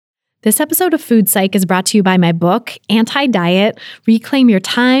This episode of Food Psych is brought to you by my book, Anti-Diet, Reclaim Your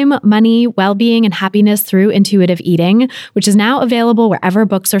Time, Money, Well-Being, and Happiness Through Intuitive Eating, which is now available wherever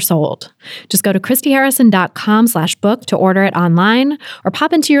books are sold. Just go to christyharrison.com/book to order it online, or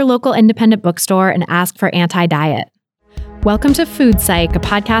pop into your local independent bookstore and ask for Anti-Diet. Welcome to Food Psych, a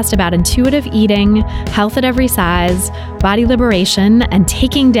podcast about intuitive eating, health at every size, body liberation, and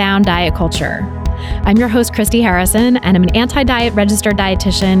taking down diet culture. I'm your host, Christy Harrison, and I'm an anti-diet registered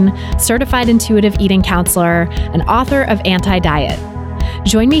dietitian, certified intuitive eating counselor, and author of Anti-Diet.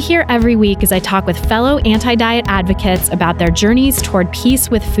 Join me here every week as I talk with fellow anti-diet advocates about their journeys toward peace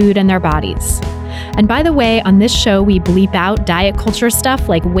with food and their bodies. And by the way, on this show, we bleep out diet culture stuff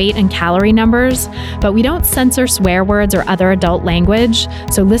like weight and calorie numbers, but we don't censor swear words or other adult language,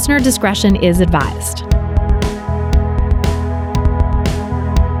 so listener discretion is advised.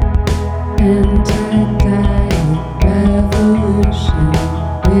 Anti-diet revolution,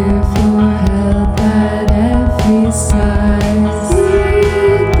 we're for health at every size.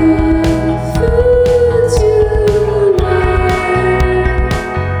 Eat the foods you like.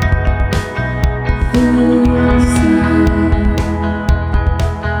 Food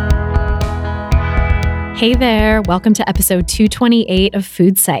Psych. Hey there, welcome to episode 228 of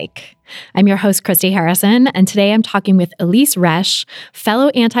Food Psych. I'm your host, Christy Harrison, and today I'm talking with Elyse Resch, fellow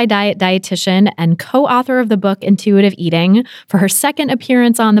anti-diet dietitian and co-author of the book Intuitive Eating, for her second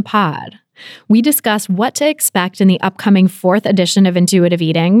appearance on the pod. We discuss what to expect in the upcoming 4th edition of Intuitive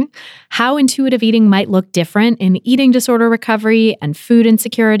Eating, how intuitive eating might look different in eating disorder recovery and food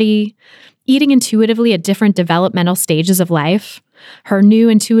insecurity, eating intuitively at different developmental stages of life, her new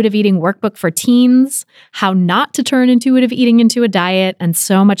intuitive eating workbook for teens, how not to turn intuitive eating into a diet, and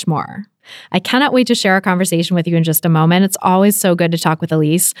so much more. I cannot wait to share a conversation with you in just a moment. It's always so good to talk with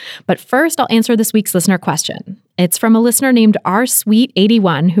Elyse. But first, I'll answer this week's listener question. It's from a listener named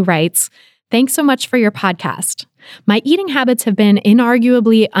rsweet81 who writes, "Thanks so much for your podcast. My eating habits have been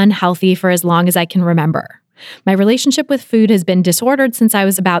inarguably unhealthy for as long as I can remember. My relationship with food has been disordered since I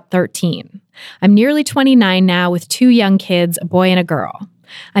was about 13. I'm nearly 29 now with 2 young kids, a boy and a girl.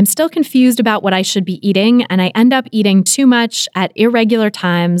 I'm still confused about what I should be eating, and I end up eating too much at irregular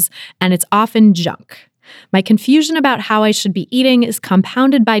times, and it's often junk. My confusion about how I should be eating is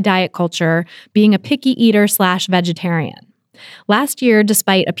compounded by diet culture, being a picky eater/vegetarian. Last year,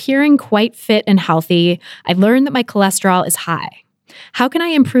 despite appearing quite fit and healthy, I learned that my cholesterol is high. How can I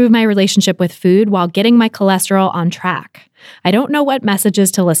improve my relationship with food while getting my cholesterol on track? I don't know what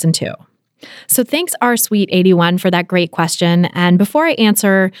messages to listen to." So thanks rsweet81 for that great question. And before I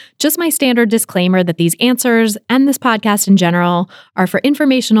answer, just my standard disclaimer that these answers and this podcast in general are for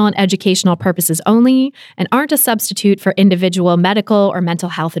informational and educational purposes only and aren't a substitute for individual medical or mental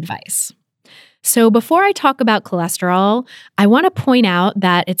health advice. So before I talk about cholesterol, I want to point out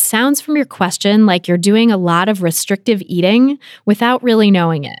that it sounds from your question like you're doing a lot of restrictive eating without really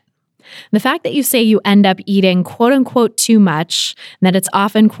knowing it. The fact that you say you end up eating quote unquote too much, and that it's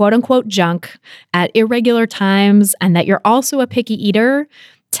often quote unquote junk at irregular times, and that you're also a picky eater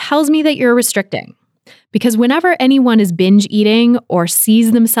tells me that you're restricting. Because whenever anyone is binge eating or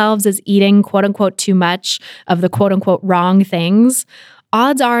sees themselves as eating quote unquote too much of the quote unquote wrong things,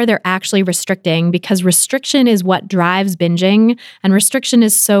 odds are they're actually restricting, because restriction is what drives binging, and restriction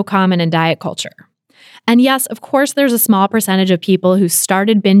is so common in diet culture. And yes, of course, there's a small percentage of people who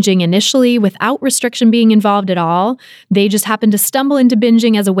started binging initially without restriction being involved at all. They just happened to stumble into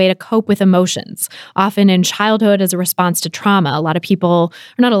binging as a way to cope with emotions, often in childhood as a response to trauma. A lot of people,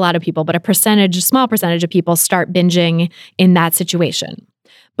 or not a lot of people, but a small percentage of people start binging in that situation.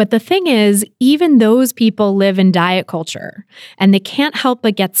 But the thing is, even those people live in diet culture, and they can't help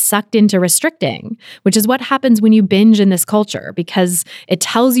but get sucked into restricting, which is what happens when you binge in this culture, because it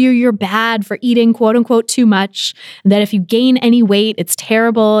tells you you're bad for eating quote unquote too much, and that if you gain any weight, it's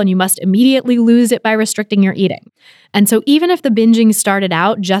terrible and you must immediately lose it by restricting your eating. And so even if the binging started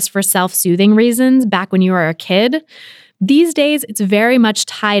out just for self-soothing reasons back when you were a kid, these days, it's very much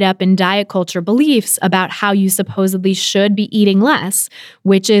tied up in diet culture beliefs about how you supposedly should be eating less,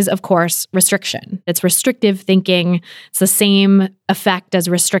 which is, of course, restriction. It's restrictive thinking. It's the same effect as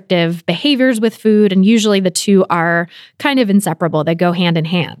restrictive behaviors with food, and usually the two are kind of inseparable. They go hand in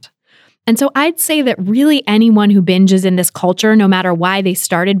hand. And so I'd say that really anyone who binges in this culture, no matter why they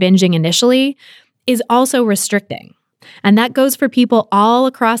started binging initially, is also restricting. And that goes for people all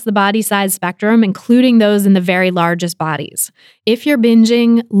across the body size spectrum, including those in the very largest bodies. If you're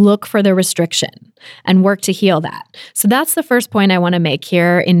binging, look for the restriction and work to heal that. So that's the first point I want to make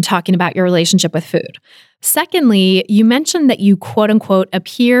here in talking about your relationship with food. Secondly, you mentioned that you quote unquote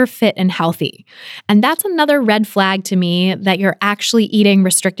appear fit and healthy. And that's another red flag to me that you're actually eating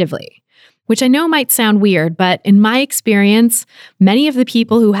restrictively, which I know might sound weird, but in my experience, many of the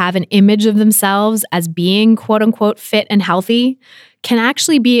people who have an image of themselves as being quote unquote fit and healthy can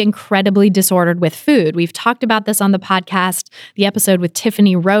actually be incredibly disordered with food. We've talked about this on the podcast. The episode with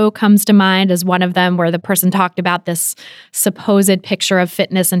Tiffany Rowe comes to mind as one of them, where the person talked about this supposed picture of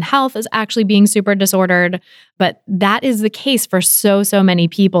fitness and health as actually being super disordered. But that is the case for so many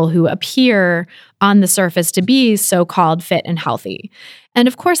people who appear on the surface to be so-called fit and healthy. And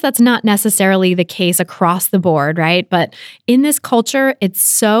of course, that's not necessarily the case across the board, right? But in this culture, it's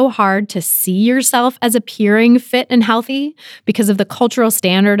so hard to see yourself as appearing fit and healthy because of the cultural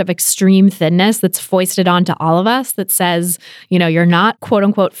standard of extreme thinness that's foisted onto all of us that says, you're not quote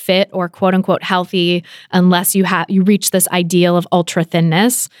unquote fit or quote unquote healthy unless you reach this ideal of ultra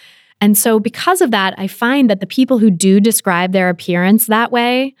thinness. And so because of that, I find that the people who do describe their appearance that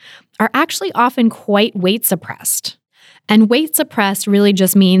way are actually often quite weight suppressed. And weight suppressed really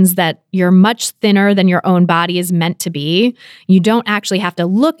just means that you're much thinner than your own body is meant to be. You don't actually have to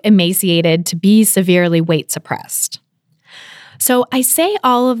look emaciated to be severely weight suppressed. So I say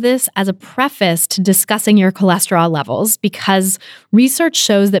all of this as a preface to discussing your cholesterol levels because research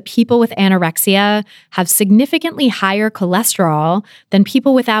shows that people with anorexia have significantly higher cholesterol than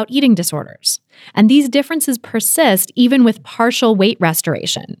people without eating disorders. And these differences persist even with partial weight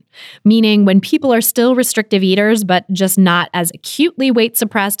restoration, meaning when people are still restrictive eaters, but just not as acutely weight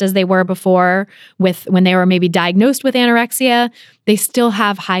suppressed as they were before when they were maybe diagnosed with anorexia, they still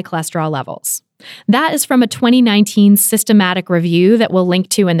have high cholesterol levels. That is from a 2019 systematic review that we'll link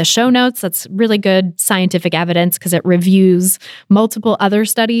to in the show notes. That's really good scientific evidence because it reviews multiple other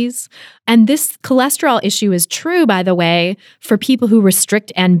studies. And this cholesterol issue is true, by the way, for people who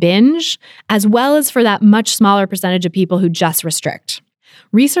restrict and binge, as well as for that much smaller percentage of people who just restrict.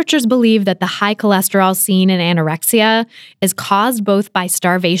 Researchers believe that the high cholesterol seen in anorexia is caused both by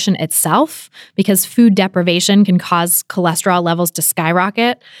starvation itself, because food deprivation can cause cholesterol levels to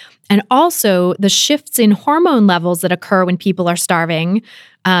skyrocket, and also the shifts in hormone levels that occur when people are starving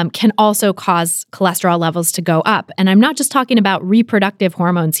can also cause cholesterol levels to go up. And I'm not just talking about reproductive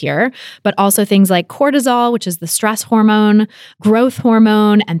hormones here, but also things like cortisol, which is the stress hormone, growth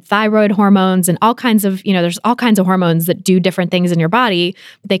hormone, and thyroid hormones, and all kinds of, there's all kinds of hormones that do different things in your body,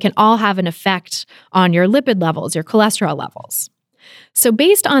 but they can all have an effect on your lipid levels, your cholesterol levels. So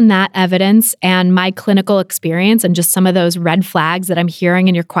based on that evidence and my clinical experience and just some of those red flags that I'm hearing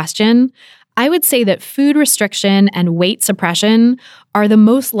in your question, I would say that food restriction and weight suppression are the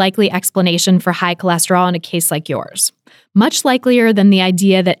most likely explanation for high cholesterol in a case like yours. Much likelier than the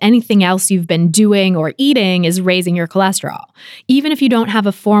idea that anything else you've been doing or eating is raising your cholesterol, even if you don't have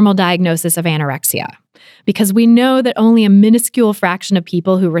a formal diagnosis of anorexia. Because we know that only a minuscule fraction of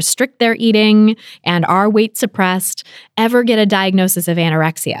people who restrict their eating and are weight suppressed ever get a diagnosis of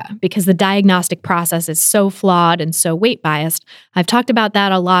anorexia, because the diagnostic process is so flawed and so weight biased. I've talked about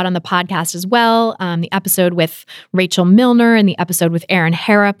that a lot on the podcast as well. The episode with Rachel Milner and the episode with Aaron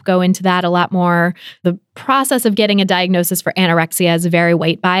Harrop go into that a lot more. The process of getting a diagnosis for anorexia is very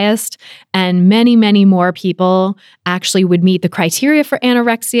weight biased, and many more people actually would meet the criteria for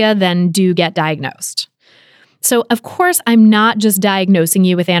anorexia than do get diagnosed. So, of course, I'm not just diagnosing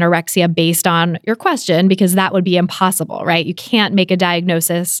you with anorexia based on your question, because that would be impossible, right? You can't make a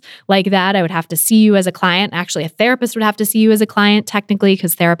diagnosis like that. I would have to see you as a client. Actually, a therapist would have to see you as a client, technically,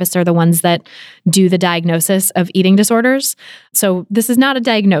 because therapists are the ones that do the diagnosis of eating disorders. So this is not a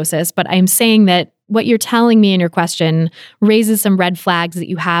diagnosis, but I'm saying that what you're telling me in your question raises some red flags that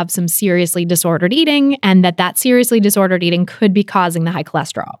you have some seriously disordered eating, and that seriously disordered eating could be causing the high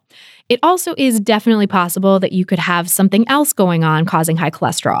cholesterol. It also is definitely possible that you could have something else going on causing high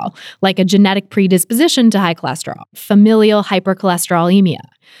cholesterol, like a genetic predisposition to high cholesterol, familial hypercholesterolemia,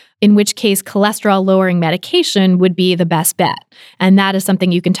 in which case cholesterol-lowering medication would be the best bet. And that is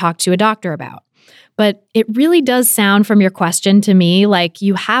something you can talk to a doctor about. But it really does sound from your question to me like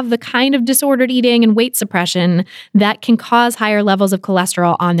you have the kind of disordered eating and weight suppression that can cause higher levels of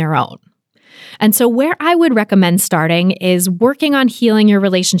cholesterol on their own. And so where I would recommend starting is working on healing your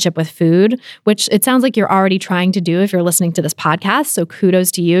relationship with food, which it sounds like you're already trying to do if you're listening to this podcast. So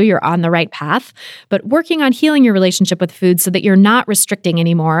kudos to you, you're on the right path. But working on healing your relationship with food so that you're not restricting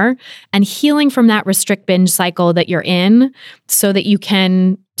anymore, and healing from that restrict binge cycle that you're in so that you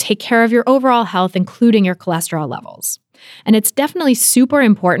can take care of your overall health, including your cholesterol levels. And it's definitely super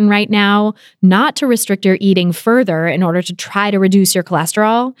important right now not to restrict your eating further in order to try to reduce your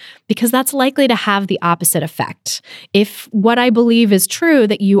cholesterol, because that's likely to have the opposite effect. If what I believe is true,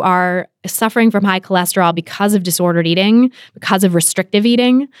 that you are suffering from high cholesterol because of disordered eating, because of restrictive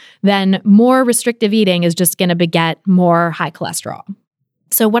eating, then more restrictive eating is just going to beget more high cholesterol.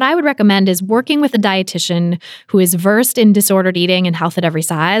 So what I would recommend is working with a dietitian who is versed in disordered eating and health at every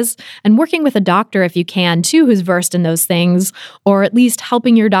size, and working with a doctor if you can too, who's versed in those things, or at least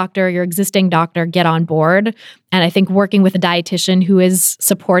helping your doctor, your existing doctor, get on board. And I think working with a dietitian who is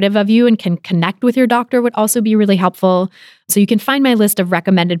supportive of you and can connect with your doctor would also be really helpful. So you can find my list of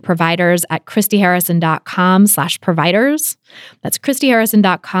recommended providers at christyharrison.com/providers. That's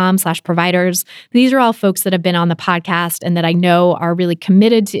christyharrison.com/providers. These are all folks that have been on the podcast and that I know are really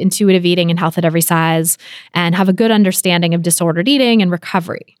committed to intuitive eating and health at every size and have a good understanding of disordered eating and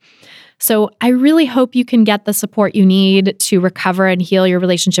recovery. So I really hope you can get the support you need to recover and heal your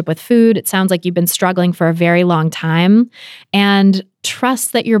relationship with food. It sounds like you've been struggling for a very long time, and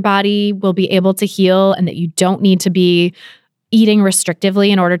trust that your body will be able to heal and that you don't need to be eating restrictively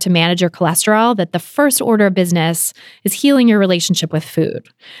in order to manage your cholesterol, that the first order of business is healing your relationship with food.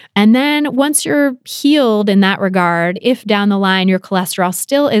 And then once you're healed in that regard, if down the line your cholesterol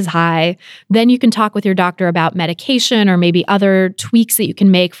still is high, then you can talk with your doctor about medication or maybe other tweaks that you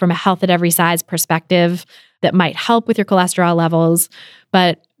can make from a health at every size perspective that might help with your cholesterol levels.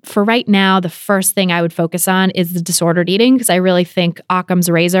 But for right now, the first thing I would focus on is the disordered eating, because I really think Occam's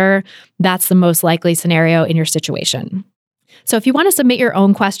razor, that's the most likely scenario in your situation. So if you want to submit your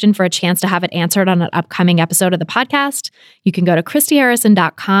own question for a chance to have it answered on an upcoming episode of the podcast, you can go to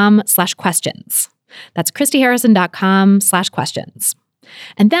christyharrison.com/questions. That's christyharrison.com/questions.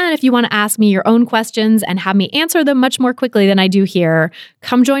 And then if you want to ask me your own questions and have me answer them much more quickly than I do here,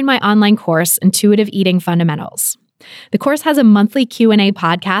 come join my online course, Intuitive Eating Fundamentals. The course has a monthly Q&A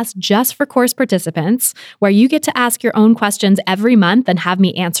podcast just for course participants, where you get to ask your own questions every month and have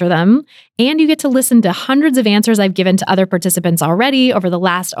me answer them. And you get to listen to hundreds of answers I've given to other participants already over the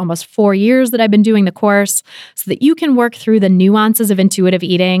last almost 4 years that I've been doing the course, so that you can work through the nuances of intuitive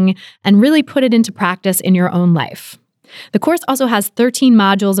eating and really put it into practice in your own life. The course also has 13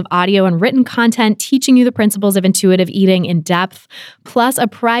 modules of audio and written content teaching you the principles of intuitive eating in depth, plus a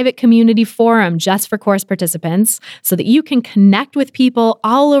private community forum just for course participants so that you can connect with people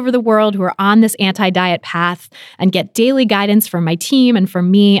all over the world who are on this anti-diet path and get daily guidance from my team and from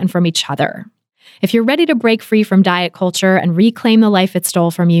me and from each other. If you're ready to break free from diet culture and reclaim the life it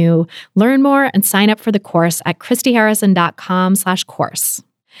stole from you, learn more and sign up for the course at christyharrison.com/course.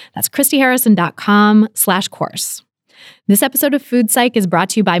 That's christyharrison.com/course. This episode of Food Psych is brought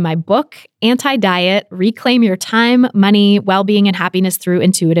to you by my book, Anti-Diet: Reclaim Your Time, Money, Well-Being, and Happiness Through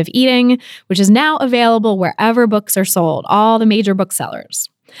Intuitive Eating, which is now available wherever books are sold, all the major booksellers.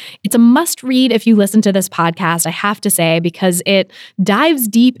 It's a must-read if you listen to this podcast, I have to say, because it dives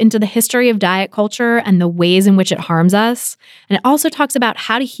deep into the history of diet culture and the ways in which it harms us. And it also talks about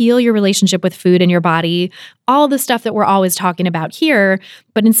how to heal your relationship with food and your body, all the stuff that we're always talking about here.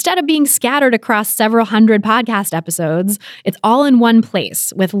 But instead of being scattered across several hundred podcast episodes, it's all in one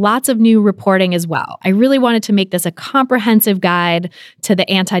place with lots of new reporting as well. I really wanted to make this a comprehensive guide to the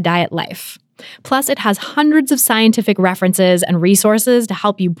anti-diet life. Plus, it has hundreds of scientific references and resources to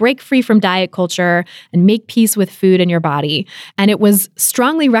help you break free from diet culture and make peace with food and your body. And it was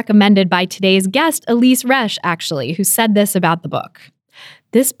strongly recommended by today's guest, Elyse Resch, actually, who said this about the book.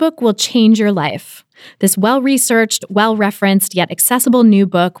 This book will change your life. This well-researched, well-referenced, yet accessible new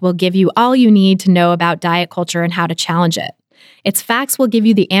book will give you all you need to know about diet culture and how to challenge it. Its facts will give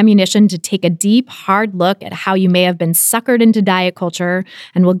you the ammunition to take a deep, hard look at how you may have been suckered into diet culture,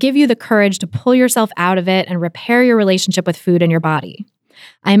 and will give you the courage to pull yourself out of it and repair your relationship with food and your body.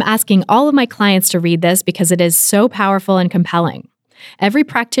 I am asking all of my clients to read this because it is so powerful and compelling. Every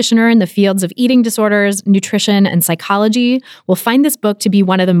practitioner in the fields of eating disorders, nutrition, and psychology will find this book to be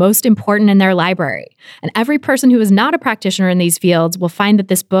one of the most important in their library. And every person who is not a practitioner in these fields will find that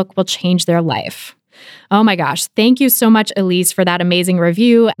this book will change their life. Oh my gosh, thank you so much, Elyse, for that amazing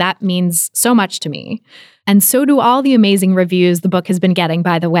review. That means so much to me. And so do all the amazing reviews the book has been getting,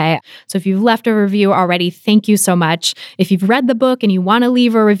 by the way. So if you've left a review already, thank you so much. If you've read the book and you want to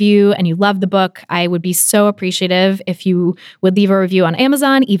leave a review and you love the book, I would be so appreciative if you would leave a review on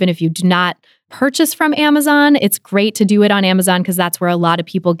Amazon, even if you do not purchase from Amazon. It's great to do it on Amazon because that's where a lot of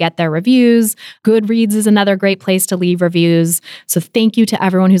people get their reviews. Goodreads is another great place to leave reviews. So thank you to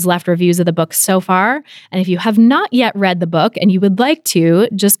everyone who's left reviews of the book so far. And if you have not yet read the book and you would like to,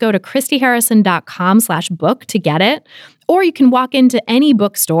 just go to christyharrison.com/book to get it. Or you can walk into any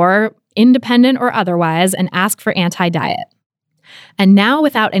bookstore independent or otherwise, and ask for anti-diet. And now,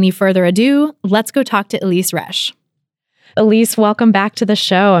 without any further ado, let's go talk to Elyse Resch. Elyse, welcome back to the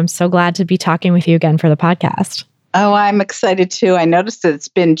show. I'm so glad to be talking with you again for the podcast. Oh, I'm excited too. I noticed that it's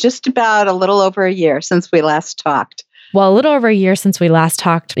been just about a little over a year since we last talked. Well, a little over a year since we last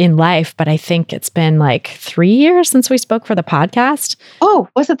talked in life, but I think it's been like 3 years since we spoke for the podcast. Oh,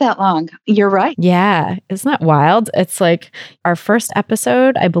 was it that long? You're right. Yeah. Isn't that wild? It's like our first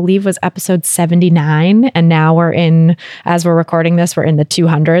episode, I believe, was episode 79. And now as we're recording this, we're in the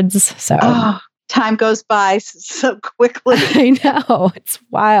 200s. So time goes by so quickly. I know. It's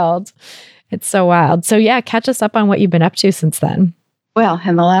wild. It's so wild. So yeah, catch us up on what you've been up to since then. Well,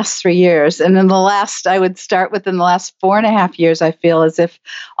 in the last 3 years, and in the last 4.5 years, I feel as if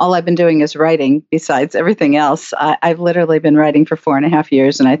all I've been doing is writing besides everything else. I've literally been writing for 4.5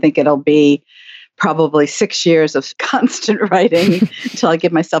 years, and I think it'll be probably 6 years of constant writing until I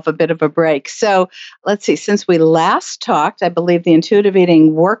give myself a bit of a break. So let's see, since we last talked, I believe the Intuitive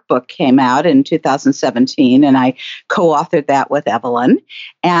Eating Workbook came out in 2017, and I co-authored that with Evelyn.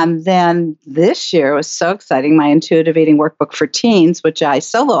 And then this year was so exciting. My Intuitive Eating Workbook for Teens, which I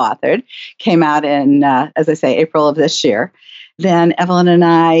solo authored, came out in, as I say, April of this year. Then Evelyn and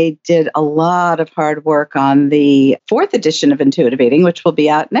I did a lot of hard work on the 4th edition of Intuitive Eating, which will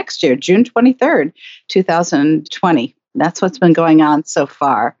be out next year, June 23rd, 2020. That's what's been going on so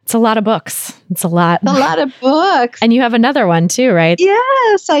far. It's a lot of books. It's a lot. A lot of books. And you have another one too, right?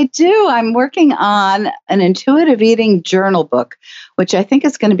 Yes, I do. I'm working on an Intuitive Eating journal book, which I think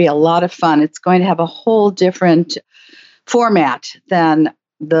is going to be a lot of fun. It's going to have a whole different format than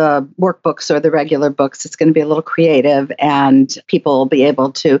the workbooks or the regular books. It's going to be a little creative, and people will be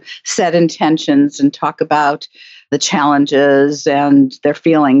able to set intentions and talk about the challenges and their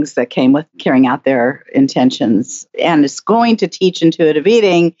feelings that came with carrying out their intentions. And it's going to teach intuitive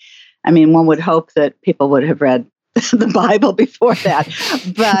eating. I mean, one would hope that people would have read the Bible before that,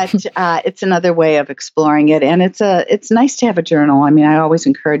 but it's another way of exploring it. And it's nice to have a journal. I mean, I always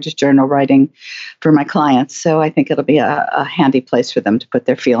encourage journal writing for my clients. So I think it'll be a handy place for them to put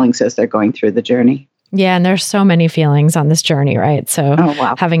their feelings as they're going through the journey. Yeah. And there's so many feelings on this journey, right? So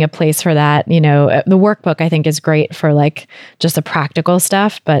having a place for that, the workbook I think is great for like just the practical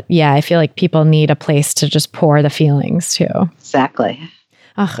stuff. But yeah, I feel like people need a place to just pour the feelings too. Exactly.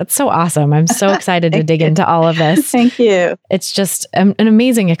 Oh, it's so awesome. I'm so excited to dig into all of this. Thank you. It's just an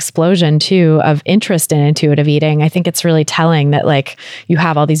amazing explosion too of interest in intuitive eating. I think it's really telling that like you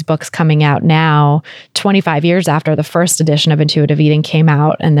have all these books coming out now, 25 years after the first edition of Intuitive Eating came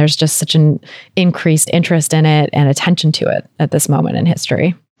out. And there's just such an increased interest in it and attention to it at this moment in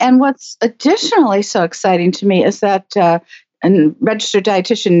history. And what's additionally so exciting to me is that and registered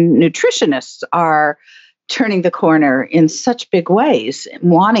dietitian nutritionists are turning the corner in such big ways,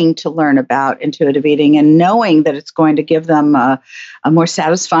 wanting to learn about intuitive eating and knowing that it's going to give them a more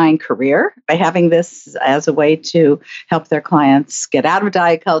satisfying career by having this as a way to help their clients get out of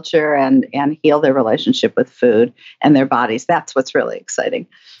diet culture and heal their relationship with food and their bodies. That's what's really exciting.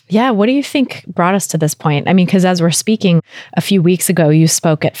 Yeah. What do you think brought us to this point? I mean, because as we're speaking a few weeks ago, you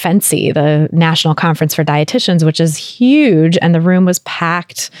spoke at FNCE, the National Conference for Dietitians, which is huge. And the room was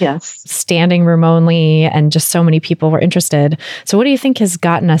packed, yes, standing room only, and just so many people were interested. So what do you think has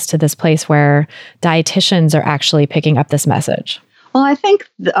gotten us to this place where dietitians are actually picking up this message? Well, I think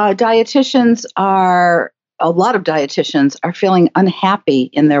a lot of dietitians are feeling unhappy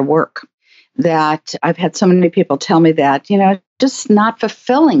in their work. That I've had so many people tell me that, just not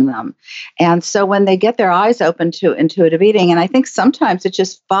fulfilling them. And so when they get their eyes open to intuitive eating, and I think sometimes it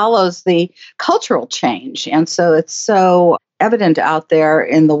just follows the cultural change. And so it's so evident out there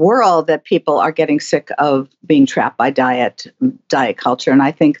in the world that people are getting sick of being trapped by diet culture. And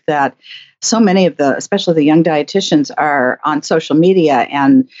I think that so many of especially the young dietitians are on social media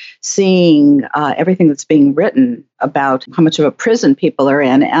and seeing everything that's being written about how much of a prison people are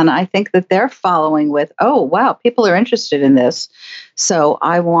in. And I think that they're following with, oh, wow, people are interested in this. So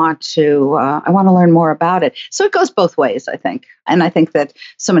I want to learn more about it. So it goes both ways, I think. And I think that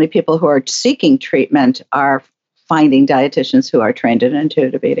so many people who are seeking treatment are finding dietitians who are trained in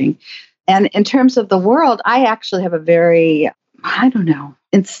intuitive eating. And in terms of the world, I actually have a very,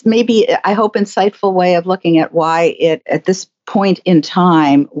 it's maybe, I hope, insightful way of looking at why at this point in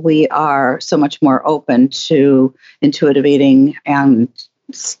time, we are so much more open to intuitive eating and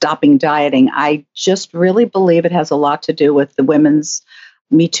stopping dieting. I just really believe it has a lot to do with the women's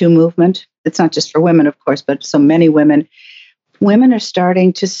Me Too movement. It's not just for women, of course, but so many women. Women are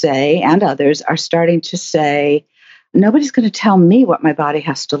starting to say, and others are starting to say, Nobody's going to tell me what my body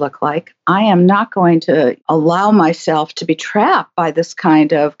has to look like. I am not going to allow myself to be trapped by this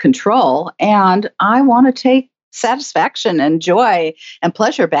kind of control. And I want to take satisfaction and joy and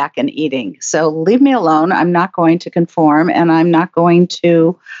pleasure back in eating. So leave me alone. I'm not going to conform, and I'm not going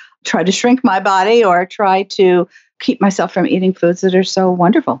to try to shrink my body or try to keep myself from eating foods that are so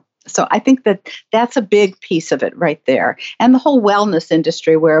wonderful. So I think that that's a big piece of it right there. And the whole wellness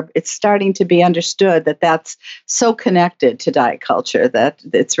industry, where it's starting to be understood that that's so connected to diet culture, that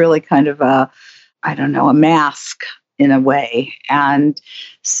it's really kind of a mask in a way. And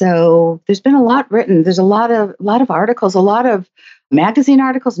so there's been a lot written. There's a lot of articles, a lot of magazine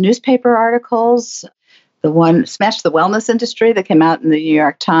articles, newspaper articles. The one, Smash the Wellness Industry, that came out in the New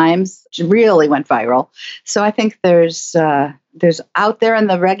York Times, really went viral. So I think there's out there in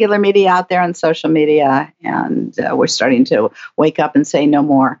the regular media, out there on social media, and we're starting to wake up and say no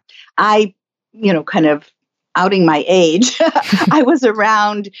more. I, kind of outing my age, I was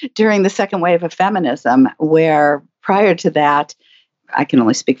around during the second wave of feminism, where prior to that, I can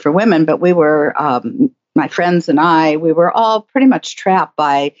only speak for women, but we were, my friends and I, we were all pretty much trapped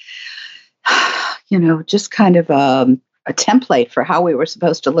by just kind of a template for how we were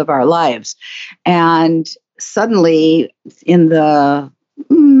supposed to live our lives. And suddenly in the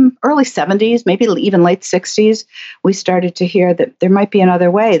early 70s, maybe even late 60s, we started to hear that there might be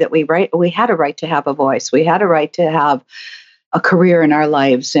another way, that we had a right to have a voice. We had a right to have a career in our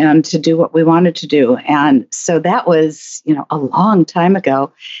lives and to do what we wanted to do. And so that was, a long time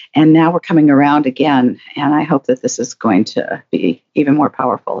ago. And now we're coming around again. And I hope that this is going to be even more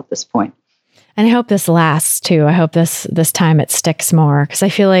powerful at this point. And I hope this lasts too. I hope this time it sticks more, because I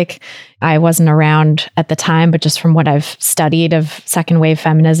feel like I wasn't around at the time, but just from what I've studied of second wave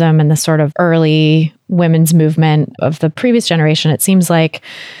feminism and the sort of early women's movement of the previous generation, it seems like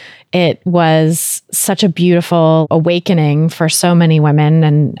it was such a beautiful awakening for so many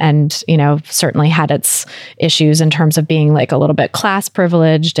women, and certainly had its issues in terms of being like a little bit class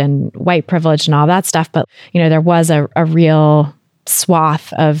privileged and white privileged and all that stuff. But there was a real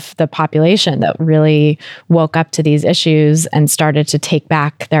swath of the population that really woke up to these issues and started to take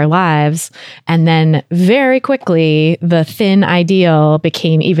back their lives. And then very quickly, the thin ideal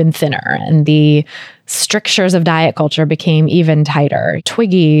became even thinner, and the strictures of diet culture became even tighter.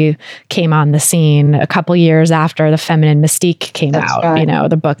 Twiggy came on the scene a couple years after The Feminine Mystique came out, right.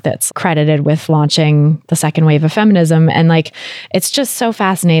 The book that's credited with launching the second wave of feminism. And it's just so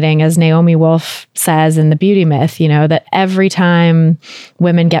fascinating, as Naomi Wolf says in The Beauty Myth, that every time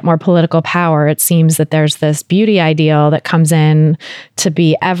women get more political power, it seems that there's this beauty ideal that comes in to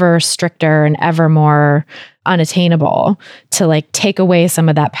be ever stricter and ever more unattainable, to take away some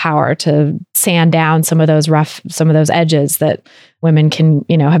of that power, to sand down some of those edges that women can,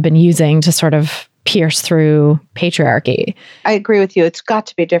 have been using to sort of pierce through patriarchy. I agree with you. It's got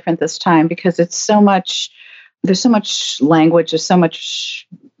to be different this time, because there's so much language, there's so much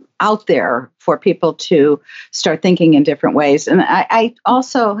out there for people to start thinking in different ways. And I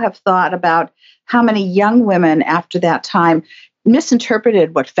also have thought about how many young women after that time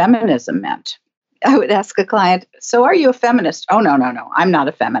misinterpreted what feminism meant. I would ask a client, so are you a feminist? Oh, no, I'm not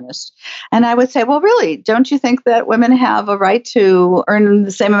a feminist. And I would say, well, really, don't you think that women have a right to earn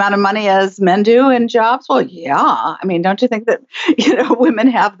the same amount of money as men do in jobs? Well, yeah. I mean, don't you think that, women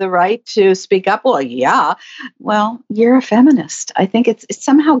have the right to speak up? Well, yeah. Well, you're a feminist. I think it's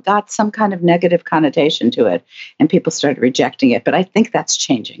somehow got some kind of negative connotation to it, and people started rejecting it. But I think that's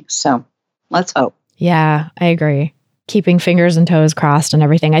changing. So let's hope. Yeah, I agree. Keeping fingers and toes crossed and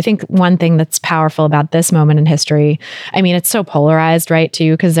everything. I think one thing that's powerful about this moment in history, I mean, it's so polarized, right,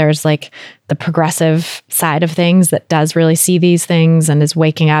 too, because there's the progressive side of things that does really see these things and is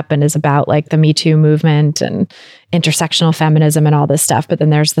waking up and is about the Me Too movement and intersectional feminism and all this stuff. But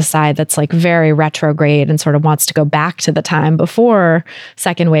then there's the side that's very retrograde and sort of wants to go back to the time before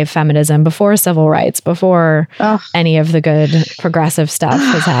second wave feminism, before civil rights, before any of the good progressive stuff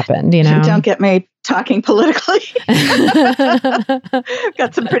has happened, Don't get me talking politically.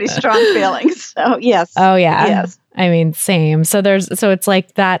 Got some pretty strong feelings. So yes. Oh yeah. Yes. I mean, same. So it's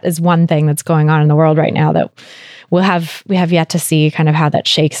that is one thing that's going on in the world right now that we have yet to see kind of how that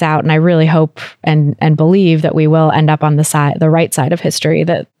shakes out. And I really hope and believe that we will end up on the right side of history,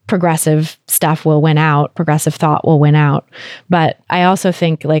 that progressive stuff will win out, progressive thought will win out. But I also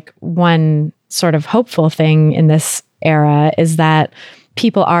think one sort of hopeful thing in this era is that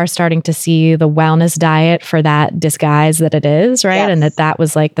people are starting to see the wellness diet for that disguise that it is, right? Yes. And that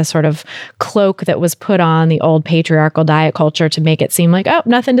was like the sort of cloak that was put on the old patriarchal diet culture to make it seem like, oh,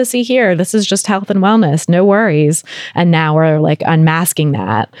 nothing to see here. This is just health and wellness, no worries. And now we're like unmasking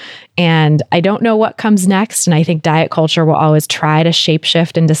that. And I don't know what comes next. And I think diet culture will always try to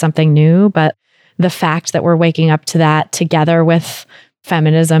shapeshift into something new. But the fact that we're waking up to that together with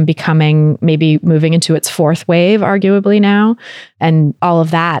feminism becoming maybe moving into its fourth wave, arguably now. And all of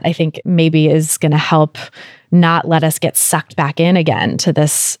that, I think maybe is going to help not let us get sucked back in again to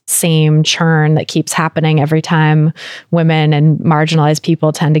this same churn that keeps happening every time women and marginalized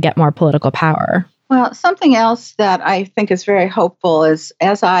people tend to get more political power. Well, something else that I think is very hopeful is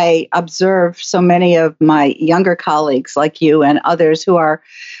as I observe so many of my younger colleagues like you and others who are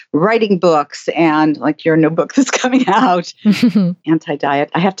writing books and like your new book that's coming out,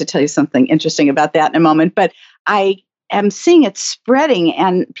 Anti-Diet. I have to tell you something interesting about that in a moment, but I am seeing it spreading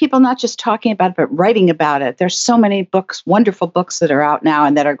and people not just talking about it, but writing about it. There's so many books, wonderful books that are out now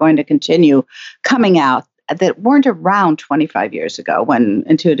and that are going to continue coming out that weren't around 25 years ago when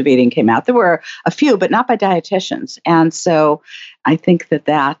intuitive eating came out. There were a few, but not by dietitians. And so I think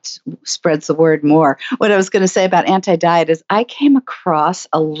that spreads the word more. What I was going to say about anti-diet is I came across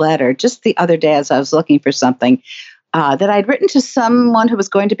a letter just the other day as I was looking for something that I'd written to someone who was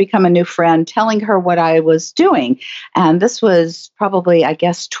going to become a new friend, telling her what I was doing. And this was probably, I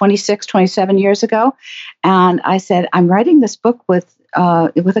guess, 26, 27 years ago. And I said, I'm writing this book with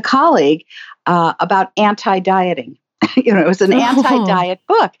a colleague about anti-dieting. It was an anti-diet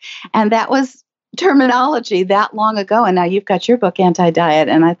book. And that was terminology that long ago. And now you've got your book, Anti-Diet.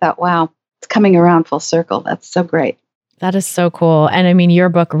 And I thought, wow, it's coming around full circle. That's so great. That is so cool. And I mean, your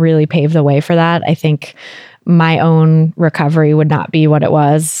book really paved the way for that. I think my own recovery would not be what it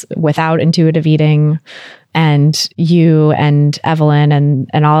was without intuitive eating. And you and Evelyn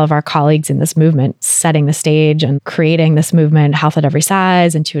and all of our colleagues in this movement setting the stage and creating this movement, Health at Every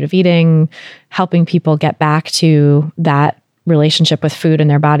Size, intuitive eating, helping people get back to that relationship with food and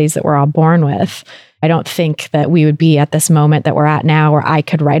their bodies that we're all born with. I don't think that we would be at this moment that we're at now where I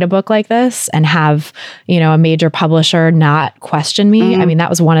could write a book like this and have, a major publisher not question me. I mean, that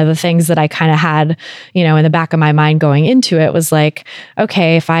was one of the things that I kind of had, in the back of my mind going into it was like,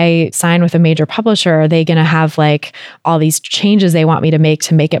 okay, if I sign with a major publisher, are they going to have like all these changes they want me to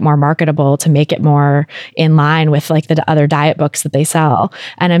make it more marketable, to make it more in line with like the other diet books that they sell?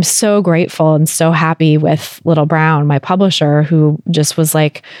 And I'm so grateful and so happy with Little Brown, my publisher, who just was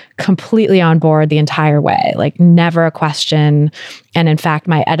like completely on board the entire way, like never a question. And in fact,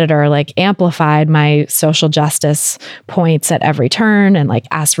 my editor like amplified my social justice points at every turn and like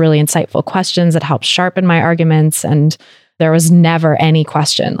asked really insightful questions that helped sharpen my arguments. And there was never any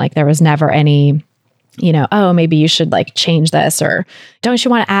question. Like there was never any, oh, maybe you should like change this, or don't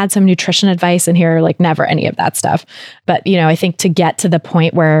you want to add some nutrition advice in here? Like never any of that stuff. But, I think to get to the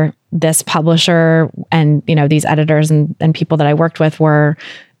point where this publisher and, these editors and people that I worked with were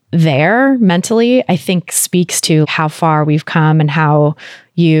there mentally, I think speaks to how far we've come and how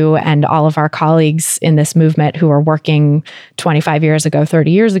you and all of our colleagues in this movement who are working 25 years ago,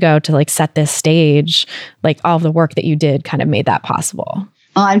 30 years ago to like set this stage, like all of the work that you did kind of made that possible.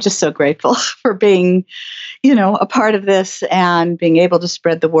 Well, I'm just so grateful for being, a part of this and being able to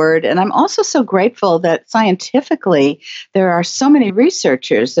spread the word. And I'm also so grateful that scientifically, there are so many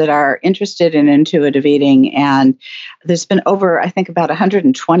researchers that are interested in intuitive eating. And there's been over, I think, about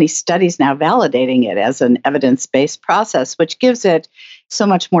 120 studies now validating it as an evidence-based process, which gives it so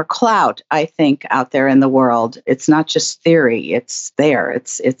much more clout, I think, out there in the world. It's not just theory, it's there,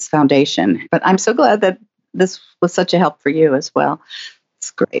 it's foundation. But I'm so glad that this was such a help for you as well.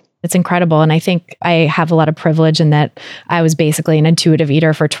 It's great. It's incredible. And I think I have a lot of privilege in that I was basically an intuitive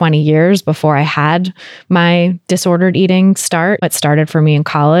eater for 20 years before I had my disordered eating start. It started for me in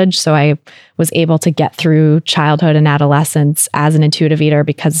college. So I was able to get through childhood and adolescence as an intuitive eater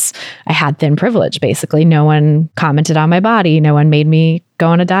because I had thin privilege, basically. No one commented on my body. No one made me go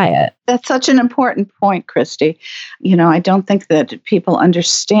on a diet. That's such an important point, Christy. I don't think that people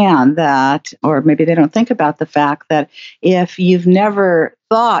understand that, or maybe they don't think about the fact that if you've never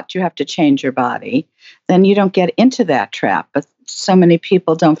thought you have to change your body, then you don't get into that trap. But so many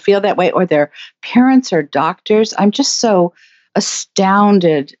people don't feel that way, or their parents or doctors. I'm just so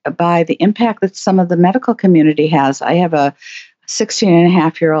astounded by the impact that some of the medical community has. I have a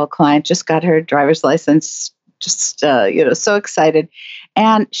 16-and-a-half-year-old client, just got her driver's license, just, so excited.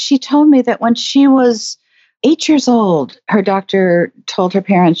 And she told me that when she was 8 years old, her doctor told her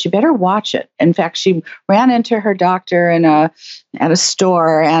parents, you better watch it. In fact, she ran into her doctor at a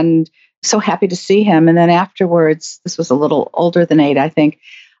store and so happy to see him. And then afterwards, this was a little older than 8, I think,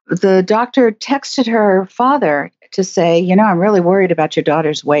 the doctor texted her father to say, I'm really worried about your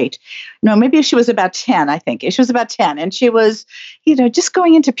daughter's weight. No, maybe she was about 10, I think. She was about 10. And she was, just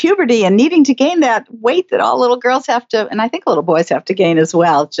going into puberty and needing to gain that weight that all little girls have to, and I think little boys have to gain as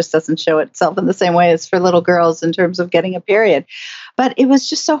well. It just doesn't show itself in the same way as for little girls in terms of getting a period. But it was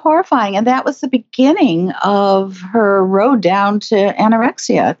just so horrifying. And that was the beginning of her road down to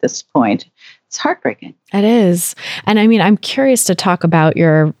anorexia at this point. It's heartbreaking. It is. And I mean, I'm curious to talk about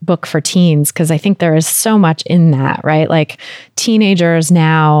your book for teens, because I think there is so much in that, right? Like teenagers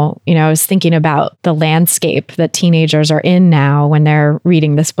now, I was thinking about the landscape that teenagers are in now when they're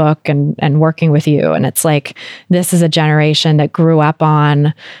reading this book and working with you. And it's like, this is a generation that grew up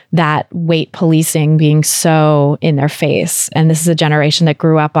on that weight policing being so in their face. And this is a generation that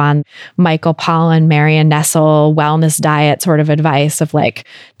grew up on Michael Pollan, Marion Nestle, wellness diet sort of advice of like,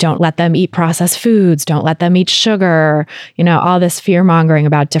 don't let them eat processed foods, don't let them eat sugar, all this fear mongering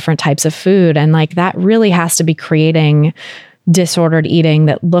about different types of food. And like that really has to be creating disordered eating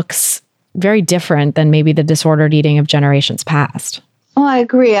that looks very different than maybe the disordered eating of generations past. Well, I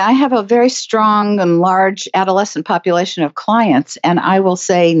agree. I have a very strong and large adolescent population of clients, and I will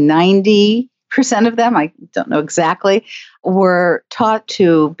say 90% of them, I don't know exactly, were taught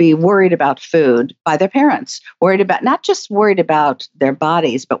to be worried about food by their parents, not just worried about their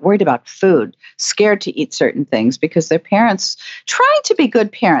bodies, but worried about food, scared to eat certain things because their parents, trying to be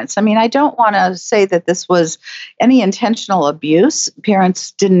good parents. I mean, I don't want to say that this was any intentional abuse.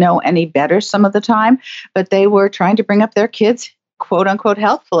 Parents didn't know any better some of the time, but they were trying to bring up their kids, quote unquote,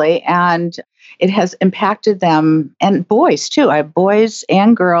 healthfully. And it has impacted them, and boys too. I have boys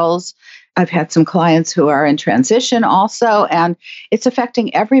and girls. I've had some clients who are in transition also, and it's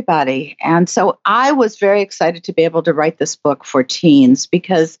affecting everybody. And so I was very excited to be able to write this book for teens,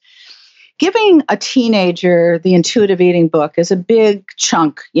 because giving a teenager the intuitive eating book is a big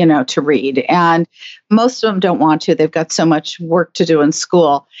chunk, to read. And most of them don't want to. They've got so much work to do in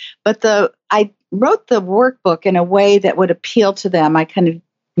school. But I wrote the workbook in a way that would appeal to them. I kind of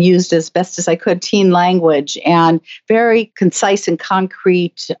used as best as I could teen language and very concise and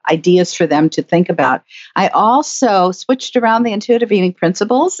concrete ideas for them to think about. I also switched around the intuitive eating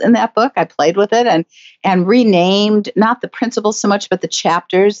principles in that book. I played with it and renamed not the principles so much, but the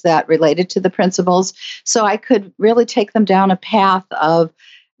chapters that related to the principles, so I could really take them down a path of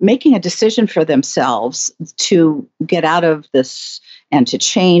making a decision for themselves to get out of this and to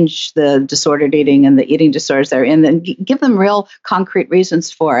change the disordered eating and the eating disorders they're in, and give them real concrete reasons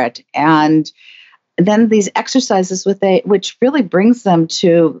for it. And then these exercises which really brings them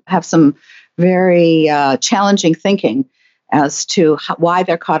to have some very challenging thinking as to why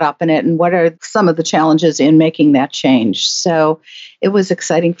they're caught up in it and what are some of the challenges in making that change. So it was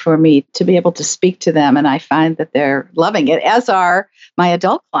exciting for me to be able to speak to them, and I find that they're loving it, as are my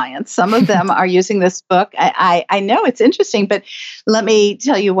adult clients. Some of them are using this book. I know it's interesting, but let me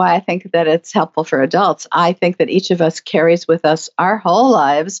tell you why I think that it's helpful for adults. I think that each of us carries with us our whole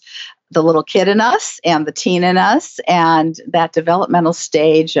lives the little kid in us and the teen in us, and that developmental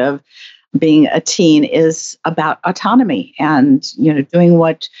stage of being a teen is about autonomy and, doing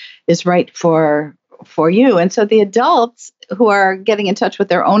what is right for you. And so the adults who are getting in touch with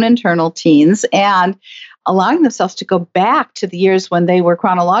their own internal teens and allowing themselves to go back to the years when they were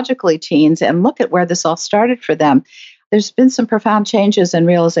chronologically teens and look at where this all started for them. There's been some profound changes and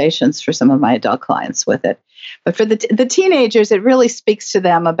realizations for some of my adult clients with it. But for the teenagers, it really speaks to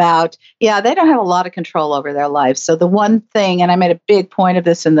them about, they don't have a lot of control over their lives. So the one thing, and I made a big point of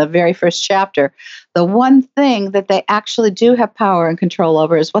this in the very first chapter, the one thing that they actually do have power and control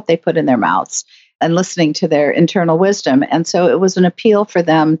over is what they put in their mouths and listening to their internal wisdom. And so it was an appeal for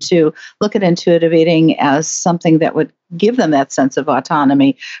them to look at intuitive eating as something that would give them that sense of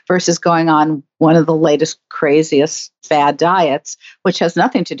autonomy versus going on one of the latest, craziest fad diets, which has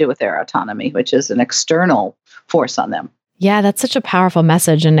nothing to do with their autonomy, which is an external force on them. Yeah, that's such a powerful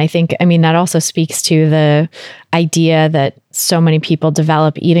message. And I think, that also speaks to the idea that so many people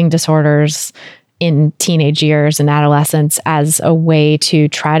develop eating disorders in teenage years and adolescence as a way to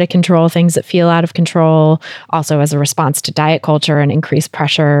try to control things that feel out of control, also as a response to diet culture and increased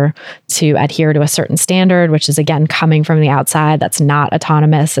pressure to adhere to a certain standard, which is, again, coming from the outside. That's not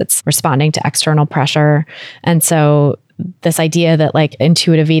autonomous. It's responding to external pressure. And so this idea that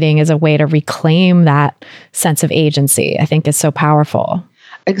intuitive eating is a way to reclaim that sense of agency, I think is so powerful.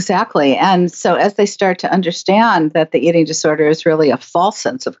 Exactly. And so as they start to understand that the eating disorder is really a false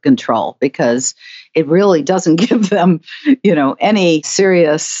sense of control, because it really doesn't give them, any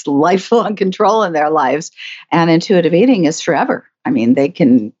serious lifelong control in their lives. And intuitive eating is forever. I mean, they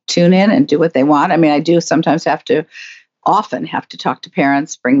can tune in and do what they want. I mean, I do sometimes often have to talk to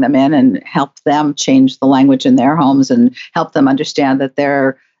parents, bring them in and help them change the language in their homes and help them understand that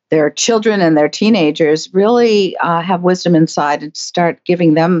their children and their teenagers really have wisdom inside, and start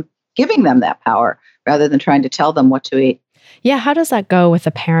giving them that power rather than trying to tell them what to eat. Yeah, how does that go with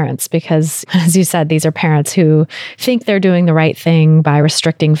the parents? Because as you said, these are parents who think they're doing the right thing by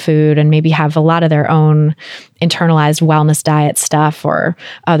restricting food and maybe have a lot of their own internalized wellness diet stuff or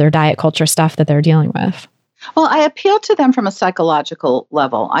other diet culture stuff that they're dealing with. Well, I appeal to them from a psychological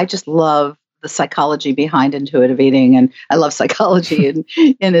level. I just love the psychology behind intuitive eating, and I love psychology in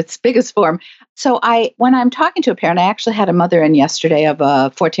its biggest form. So when I'm talking to a parent, I actually had a mother in yesterday of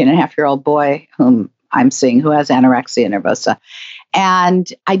a 14-and-a-half-year-old boy whom I'm seeing who has anorexia nervosa.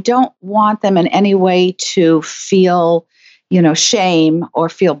 And I don't want them in any way to feel, shame or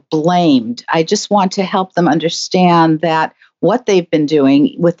feel blamed. I just want to help them understand that what they've been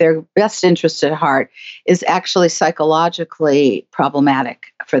doing with their best interest at heart is actually psychologically problematic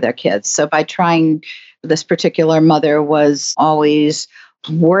for their kids. So by trying, this particular mother was always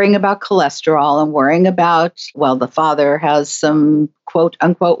worrying about cholesterol and worrying about, the father has some quote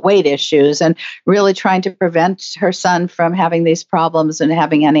unquote weight issues, and really trying to prevent her son from having these problems and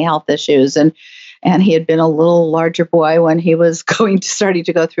having any health issues. And he had been a little larger boy when he was starting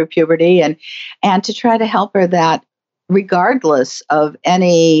to go through puberty, and to try to help her that regardless of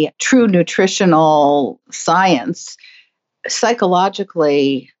any true nutritional science,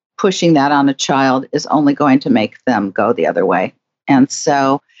 psychologically pushing that on a child is only going to make them go the other way. And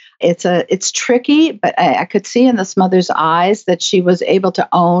so it's tricky, but I could see in this mother's eyes that she was able to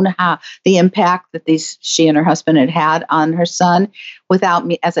own the impact that she and her husband had on her son without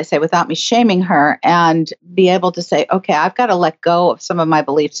me, as I say, without me shaming her, and be able to say, okay, I've got to let go of some of my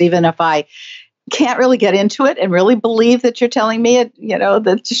beliefs, even if I can't really get into it and really believe that you're telling me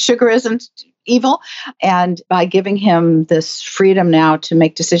that sugar isn't evil. And by giving him this freedom now to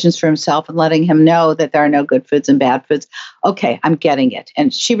make decisions for himself and letting him know that there are no good foods and bad foods, okay, I'm getting it.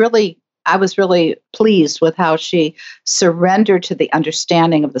 And I was really pleased with how she surrendered to the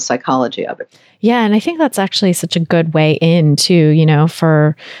understanding of the psychology of it. Yeah, and I think that's actually such a good way in too,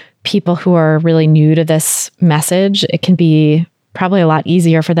 for people who are really new to this message. It can be probably a lot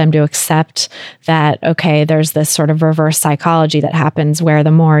easier for them to accept that, okay, there's this sort of reverse psychology that happens where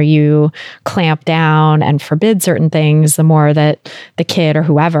the more you clamp down and forbid certain things, the more that the kid or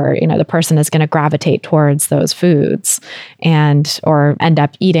whoever, the person is going to gravitate towards those foods or end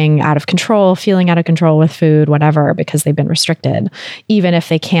up eating out of control, feeling out of control with food, whatever, because they've been restricted, even if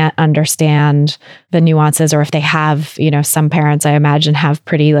they can't understand the nuances, or if they have, some parents I imagine have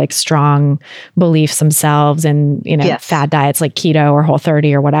pretty strong beliefs themselves in, yes, fad diets like keto or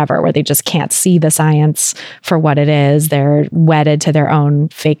Whole30 or whatever, where they just can't see the science for what it is. They're wedded to their own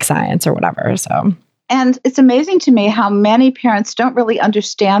fake science or whatever. So, and it's amazing to me how many parents don't really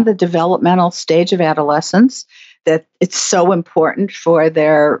understand the developmental stage of adolescence, that it's so important for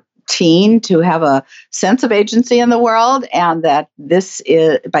their teen to have a sense of agency in the world, and that this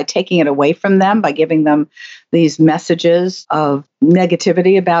is, by taking it away from them, by giving them these messages of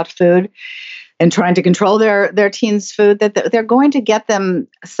negativity about food, and trying to control their teens' food, that they're going to get them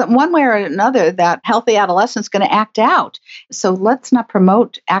one way or another, that healthy adolescence is going to act out. So let's not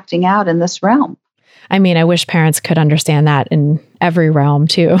promote acting out in this realm. I mean, I wish parents could understand that in every realm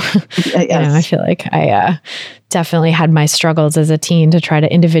too. Yes. I feel like I definitely had my struggles as a teen to try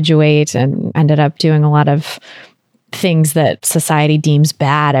to individuate, and ended up doing a lot of things that society deems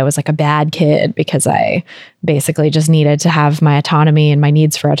bad. I was like a bad kid because I basically just needed to have my autonomy and my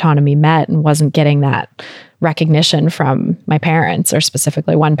needs for autonomy met, and wasn't getting that recognition from my parents, or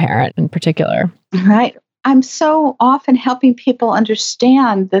specifically one parent in particular. Right. I'm so often helping people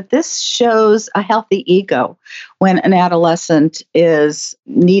understand that this shows a healthy ego when an adolescent is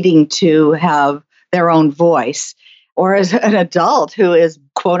needing to have their own voice, or as an adult who is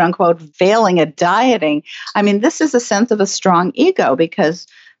quote unquote failing at dieting. I mean, this is a sense of a strong ego, because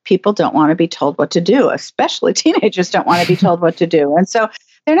people don't want to be told what to do, especially teenagers don't want to be told what to do. And so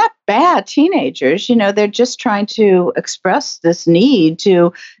they're not bad teenagers, they're just trying to express this need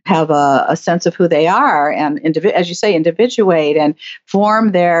to have a sense of who they are, and as you say, individuate and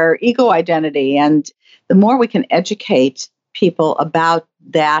form their ego identity. And the more we can educate people about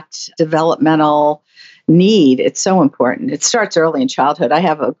that developmental need, it's so important. It starts early in childhood. I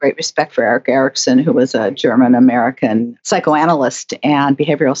have a great respect for Erik Erikson, who was a German-American psychoanalyst and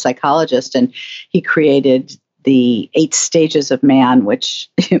behavioral psychologist, and he created the 8 stages of man, which,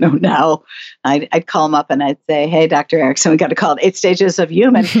 now I'd call him up and I'd say, hey, Dr. Erickson, we got to call it 8 stages of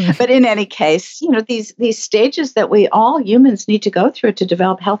human. But in any case, these stages that we all humans need to go through to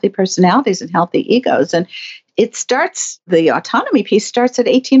develop healthy personalities and healthy egos. And the autonomy piece starts at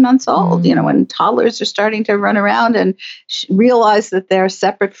 18 months old, when toddlers are starting to run around and realize that they're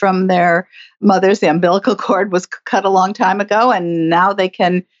separate from their mothers. The umbilical cord was cut a long time ago, and now they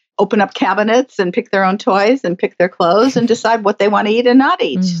can open up cabinets and pick their own toys and pick their clothes and decide what they want to eat and not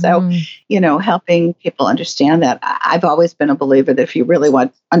eat. So, helping people understand that. I've always been a believer that if you really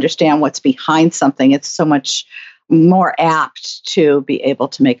want to understand what's behind something, it's so much more apt to be able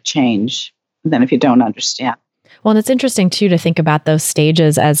to make change than if you don't understand. Well, and it's interesting too to think about those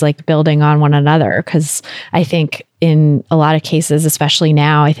stages as like building on one another, because I think in a lot of cases, especially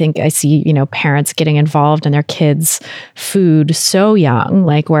now, I think I see, parents getting involved in their kids' food so young,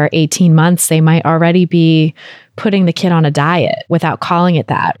 like where 18 months, they might already be putting the kid on a diet without calling it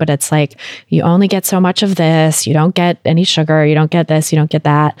that. But it's like, you only get so much of this, you don't get any sugar, you don't get this, you don't get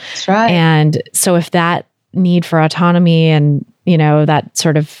that. That's right. And so if that need for autonomy and, that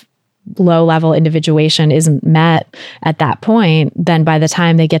sort of low-level individuation isn't met at that point, then by the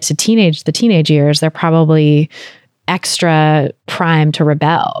time they get to the teenage years, they're probably extra primed to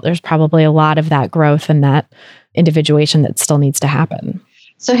rebel. There's probably a lot of that growth and that individuation that still needs to happen.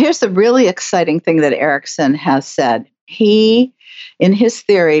 So here's the really exciting thing that Erickson has said. He, in his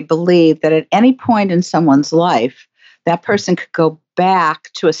theory, believed that at any point in someone's life, that person could go back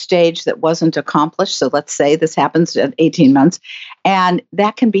to a stage that wasn't accomplished. So let's say this happens at 18 months, and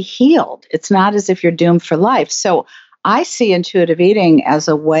that can be healed. It's not as if you're doomed for life. So I see intuitive eating as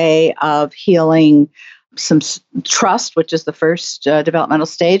a way of healing some trust, which is the first developmental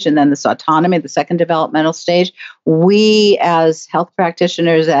stage, and then this autonomy, the second developmental stage. We as health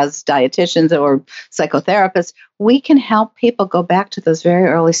practitioners, as dietitians or psychotherapists, we can help people go back to those very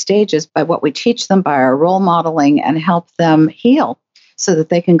early stages by what we teach them, by our role modeling, and help them heal so that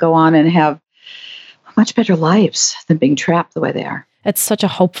they can go on and have much better lives than being trapped the way they are. It's such a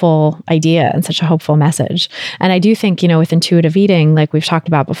hopeful idea and such a hopeful message. And I do think, with intuitive eating, like we've talked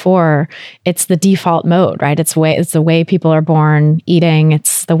about before, it's the default mode, right? It's the way people are born eating.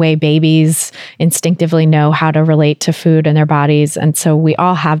 It's the way babies instinctively know how to relate to food in their bodies. And so we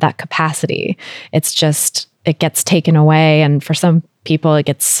all have that capacity. It's just, it gets taken away. And for some people, it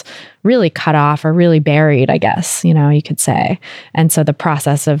gets really cut off or really buried, I guess, you could say. And so the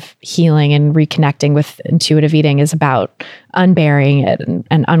process of healing and reconnecting with intuitive eating is about unburying it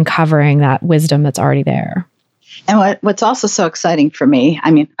and uncovering that wisdom that's already there. And what's also so exciting for me,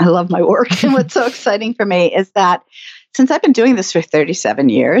 I love my work, and what's so exciting for me is that since I've been doing this for 37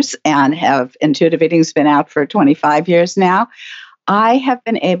 years and have intuitive eating's been out for 25 years now, I have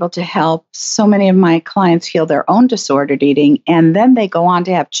been able to help so many of my clients heal their own disordered eating, and then they go on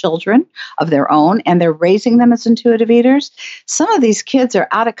to have children of their own, and they're raising them as intuitive eaters. Some of these kids are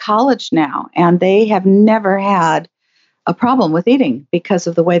out of college now, and they have never had a problem with eating because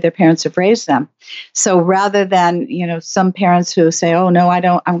of the way their parents have raised them. So rather than, some parents who say, oh, no,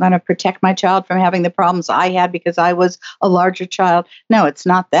 I'm going to protect my child from having the problems I had because I was a larger child. No, it's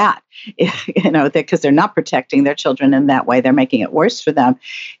not that, because they're not protecting their children in that way. They're making it worse for them.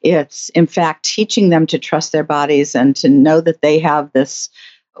 It's, in fact, teaching them to trust their bodies and to know that they have this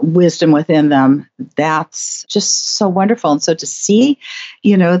wisdom within them. That's just so wonderful. And so to see,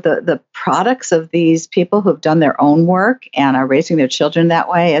 the products of these people who've done their own work and are raising their children that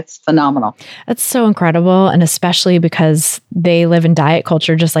way, it's phenomenal. That's so incredible. And especially because they live in diet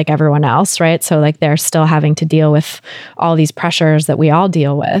culture just like everyone else, right? So like they're still having to deal with all these pressures that we all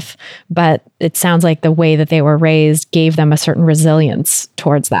deal with. But it sounds like the way that they were raised gave them a certain resilience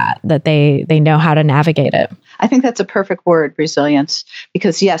towards that they know how to navigate it. I think that's a perfect word, resilience,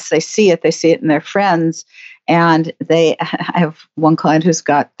 because yes, they see it in their friends. And I have one client who's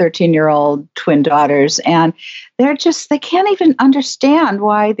got 13-year-old twin daughters, and they can't even understand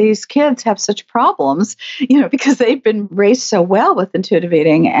why these kids have such problems, because they've been raised so well with intuitive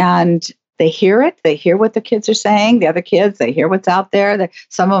eating, and they hear it. They hear what the kids are saying. The other kids, they hear what's out there.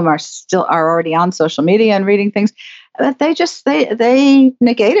 Some of them are already on social media and reading things, but they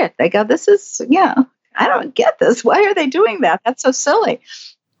negate it. They go, this is, I don't get this. Why are they doing that? That's so silly.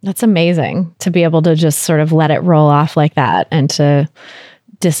 That's amazing to be able to just sort of let it roll off like that and to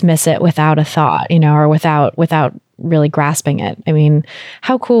dismiss it without a thought, or without really grasping it. I mean,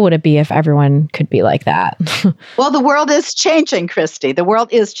 how cool would it be if everyone could be like that? Well, the world is changing, Christy. The world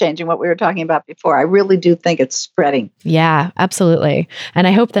is changing, what we were talking about before. I really do think it's spreading. Yeah, absolutely. And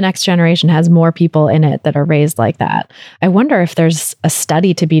I hope the next generation has more people in it that are raised like that. I wonder if there's a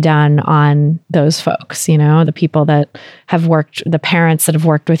study to be done on those folks, the people that have worked, the parents that have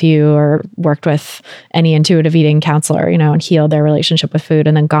worked with you or worked with any intuitive eating counselor, and healed their relationship with food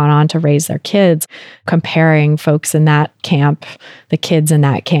and then gone on to raise their kids, comparing folks in that camp, the kids in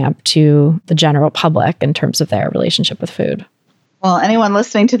that camp, to the general public in terms of their relationship with food. Well, anyone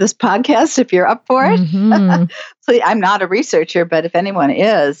listening to this podcast, if you're up for it, so I'm not a researcher, but if anyone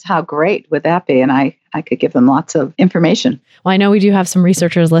is, how great would that be? And I could give them lots of information. Well, I know we do have some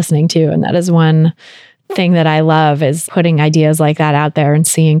researchers listening too, and that is one thing that I love is putting ideas like that out there and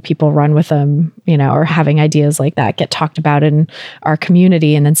seeing people run with them, or having ideas like that get talked about in our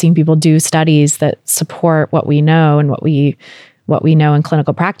community, and then seeing people do studies that support what we know and what we know in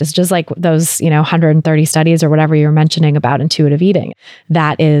clinical practice, just like those, 130 studies or whatever you were mentioning about intuitive eating.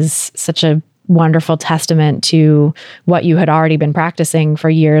 That is such a wonderful testament to what you had already been practicing for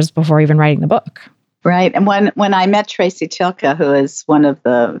years before even writing the book. Right. And when I met Tracy Tilka, who is one of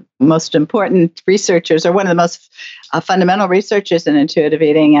the most important researchers, or one of the most fundamental researchers in intuitive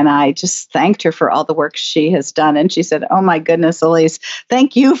eating, and I just thanked her for all the work she has done. And she said, "Oh my goodness, Elyse,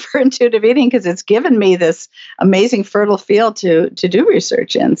 thank you for intuitive eating, because it's given me this amazing fertile field to do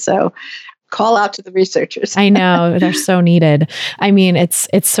research in." So call out to the researchers. I know, they're so needed. I mean, it's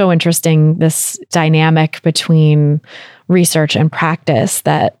so interesting, this dynamic between research and practice,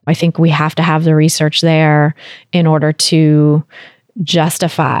 that I think we have to have the research there in order to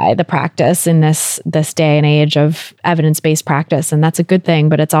justify the practice in this day and age of evidence-based practice. And that's a good thing,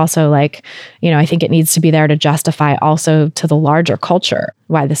 but it's also like, I think it needs to be there to justify also to the larger culture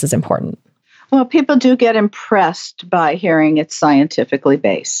why this is important. Well, people do get impressed by hearing it's scientifically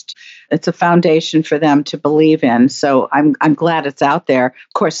based. It's a foundation for them to believe in. So I'm glad it's out there.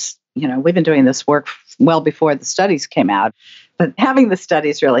 Of course, we've been doing this work well before the studies came out, but having the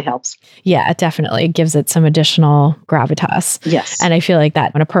studies really helps. Yeah, it definitely gives it some additional gravitas. Yes. And I feel like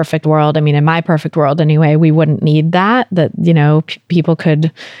that in a perfect world, in my perfect world anyway, we wouldn't need that people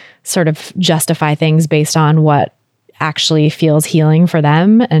could sort of justify things based on what actually feels healing for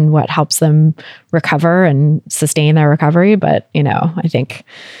them and what helps them recover and sustain their recovery. But, I think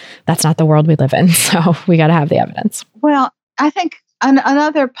that's not the world we live in. So we got to have the evidence. Well, I think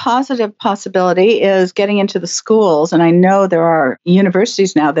another positive possibility is getting into the schools. And I know there are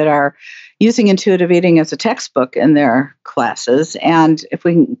universities now that are using intuitive eating as a textbook in their classes. And if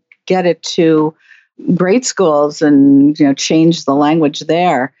we can get it to grade schools and, change the language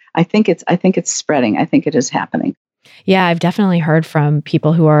there, I think it's spreading. I think it is happening. Yeah, I've definitely heard from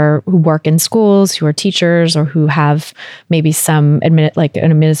people who work in schools, who are teachers, or who have maybe an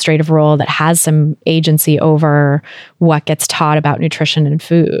administrative role that has some agency over what gets taught about nutrition and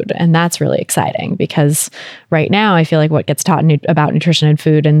food. And that's really exciting, because right now I feel like what gets taught about nutrition and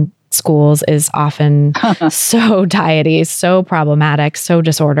food in schools is often so diety, so problematic, so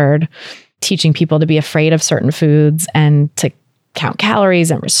disordered, teaching people to be afraid of certain foods and to count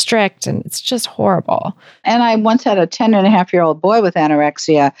calories and restrict, and it's just horrible. And I once had a 10-and-a-half-year-old boy with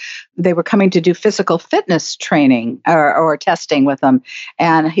anorexia. They were coming to do physical fitness training or testing with them,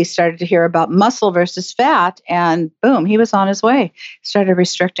 and he started to hear about muscle versus fat, and boom, he was on his way. He started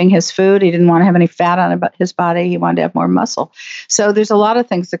restricting his food. He didn't want to have any fat on his body. He wanted to have more muscle. So there's a lot of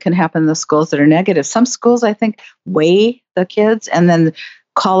things that can happen in the schools that are negative. Some schools, I think, weigh the kids and then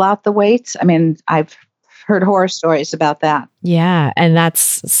call out the weights. I've heard horror stories about that. Yeah. And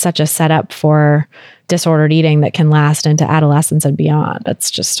that's such a setup for disordered eating that can last into adolescence and beyond. It's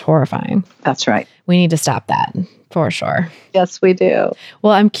just horrifying. That's right. We need to stop that for sure. Yes, we do.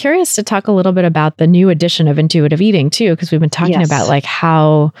 Well, I'm curious to talk a little bit about the new edition of intuitive eating too, because we've been talking about like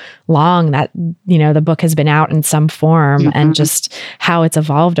how long that, the book has been out in some form and just how it's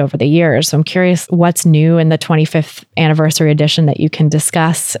evolved over the years. So I'm curious what's new in the 25th anniversary edition that you can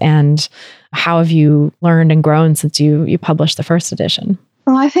discuss, and how have you learned and grown since you published the first edition?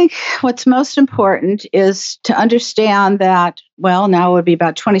 Well, I think what's most important is to understand that, now it would be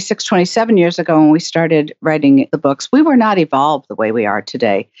about 26, 27 years ago when we started writing the books, we were not evolved the way we are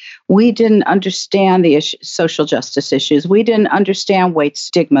today. We didn't understand the social justice issues. We didn't understand weight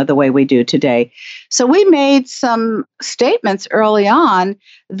stigma the way we do today. So we made some statements early on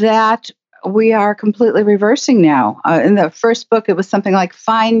that we are completely reversing now. In the first book, it was something like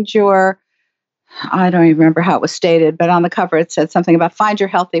find your I don't even remember how it was stated, but on the cover it said something about find your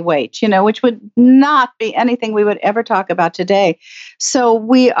healthy weight, which would not be anything we would ever talk about today. So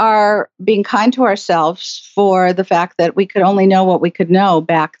we are being kind to ourselves for the fact that we could only know what we could know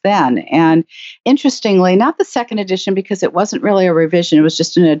back then. And interestingly, not the second edition, because it wasn't really a revision, it was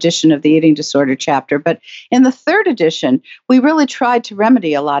just an edition of the eating disorder chapter. But in the third edition, we really tried to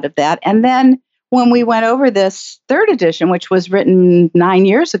remedy a lot of that. And then when we went over this third edition, which was written 9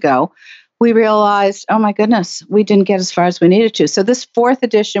 years ago, we realized, oh my goodness, we didn't get as far as we needed to. So this fourth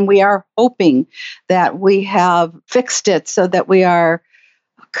edition, we are hoping that we have fixed it so that we are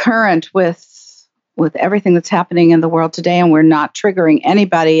current with everything that's happening in the world today, and we're not triggering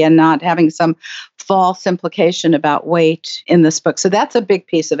anybody and not having some false implication about weight in this book. So that's a big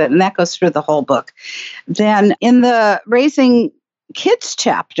piece of it, and that goes through the whole book. Then in the Raising Kids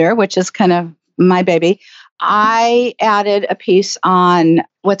chapter, which is kind of my baby, I added a piece on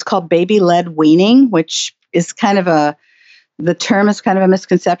what's called baby-led weaning, which is the term is kind of a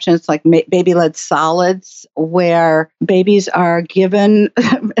misconception. It's like baby-led solids, where babies are given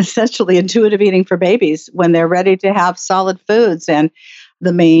essentially intuitive eating for babies when they're ready to have solid foods. And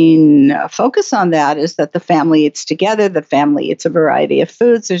the main focus on that is that the family eats together. The family eats a variety of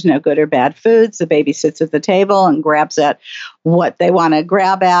foods. There's no good or bad foods. The baby sits at the table and grabs at what they want to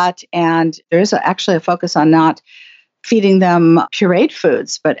grab at. And there's actually a focus on not feeding them pureed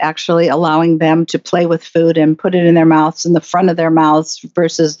foods, but actually allowing them to play with food and put it in their mouths, in the front of their mouths,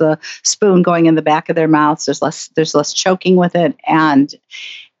 versus the spoon going in the back of their mouths. There's less choking with it. And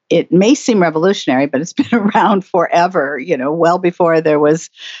it may seem revolutionary, but it's been around forever, well before there was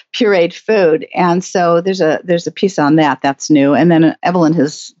pureed food. And so there's a piece on that that's new. And then Evelyn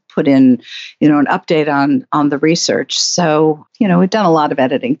has put in, an update on the research. So, we've done a lot of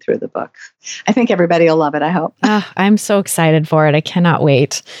editing through the book. I think everybody will love it, I hope. I'm so excited for it. I cannot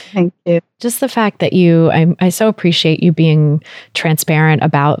wait. Thank you. Just the fact that I so appreciate you being transparent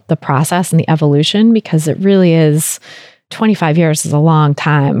about the process and the evolution, because it really is, 25 years is a long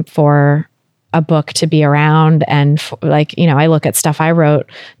time for a book to be around. And I look at stuff I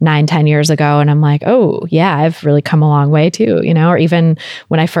wrote 9-10 years ago and I'm like, oh yeah, I've really come a long way too, or even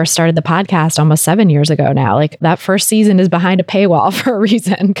when I first started the podcast almost 7 years ago now, like that first season is behind a paywall for a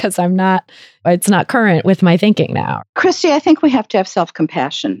reason, because it's not current with my thinking now. Christy, I think we have to have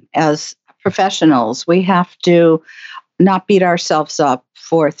self-compassion as professionals. We have to not beat ourselves up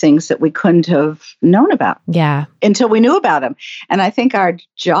for things that we couldn't have known about until we knew about them. And I think our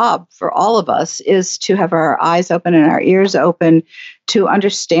job for all of us is to have our eyes open and our ears open to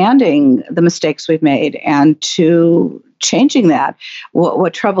understanding the mistakes we've made and to changing that.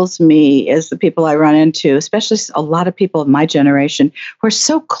 What troubles me is the people I run into, especially a lot of people of my generation, who are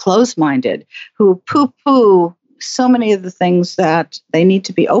so close-minded, who poo-poo so many of the things that they need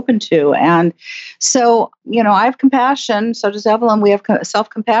to be open to. And so, I have compassion. So does Evelyn. We have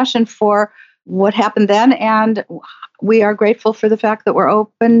self-compassion for what happened then. And we are grateful for the fact that we're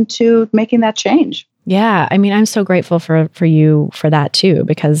open to making that change. Yeah. I mean, I'm so grateful for you for that too,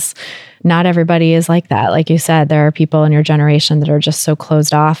 because not everybody is like that. Like you said, there are people in your generation that are just so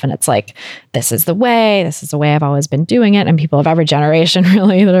closed off, and it's like, this is the way I've always been doing it. And people of every generation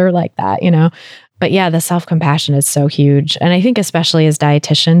really that are like that, But yeah, the self-compassion is so huge. And I think especially as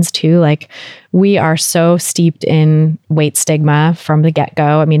dietitians too, like we are so steeped in weight stigma from the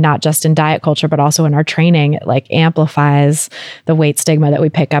get-go. I mean, not just in diet culture, but also in our training. It like amplifies the weight stigma that we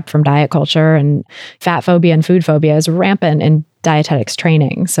pick up from diet culture, and fat phobia and food phobia is rampant in dietetics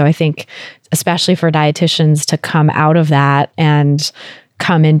training. So I think especially for dietitians to come out of that and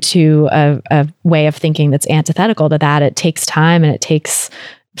come into a way of thinking that's antithetical to that, it takes time and it takes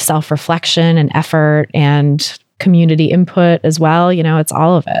self-reflection and effort and community input as well. It's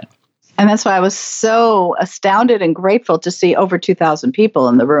all of it. And that's why I was so astounded and grateful to see over 2,000 people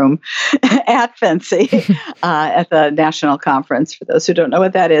in the room at FNCE at the national conference, for those who don't know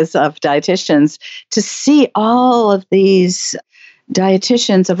what that is, of dietitians, to see all of these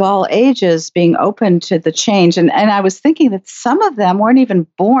dietitians of all ages being open to the change. And I was thinking that some of them weren't even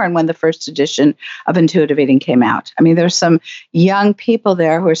born when the first edition of Intuitive Eating came out. I mean, there's some young people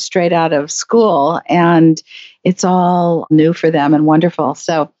there who are straight out of school, and it's all new for them and wonderful.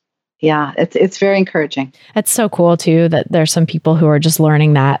 So yeah, it's very encouraging. It's so cool too that there's some people who are just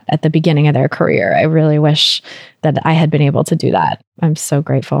learning that at the beginning of their career. I really wish that I had been able to do that. I'm so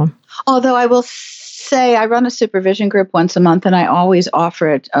grateful. Although I will say I run a supervision group once a month, and I always offer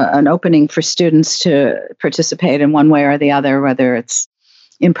it an opening for students to participate in one way or the other, whether it's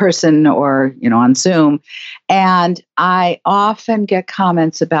in person or, on Zoom. And I often get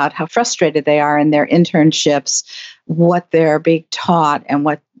comments about how frustrated they are in their internships, what they're being taught and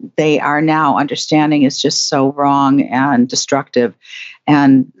what they are now understanding is just so wrong and destructive,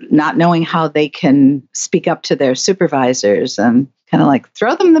 and not knowing how they can speak up to their supervisors and kind of like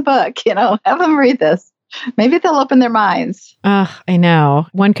throw them the book, have them read this. Maybe they'll open their minds. I know.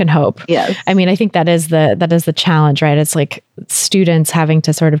 One can hope. Yes. I mean, I think that is the challenge, right? It's like students having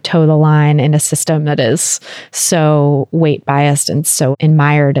to sort of toe the line in a system that is so weight biased and so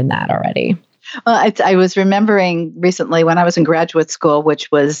mired in that already. Well, I was remembering recently when I was in graduate school, which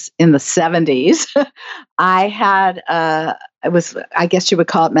was in the 70s, I had I guess you would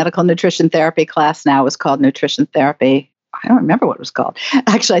call it medical nutrition therapy class. Now it was called nutrition therapy. I don't remember what it was called.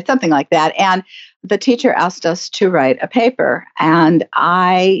 Actually, something like that. And the teacher asked us to write a paper, and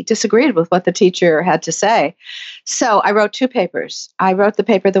I disagreed with what the teacher had to say. So I wrote 2 papers. I wrote the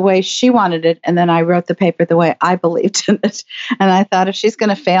paper the way she wanted it, and then I wrote the paper the way I believed in it. And I thought, if she's going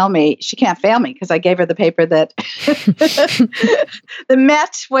to fail me, she can't fail me, because I gave her the paper that that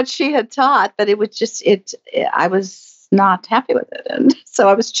met what she had taught, but it was just, I was not happy with it. And so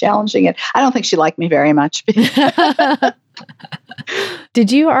I was challenging it. I don't think she liked me very much.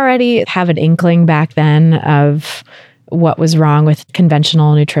 Did you already have an inkling back then of what was wrong with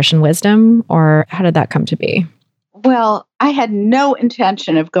conventional nutrition wisdom, or how did that come to be? Well, I had no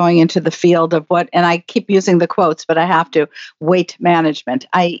intention of going into the field of and I keep using the quotes, but I have to, weight management.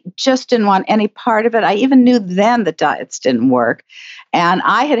 I just didn't want any part of it. I even knew then that diets didn't work. And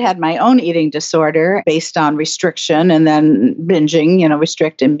I had my own eating disorder based on restriction and then binging,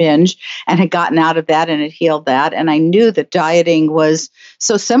 restrict and binge, and had gotten out of that and had healed that. And I knew that dieting was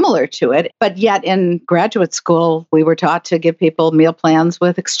so similar to it. But yet in graduate school, we were taught to give people meal plans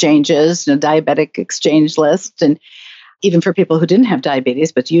with exchanges, a diabetic exchange list, and even for people who didn't have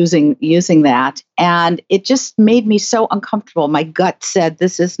diabetes, but using that. And it just made me so uncomfortable. My gut said,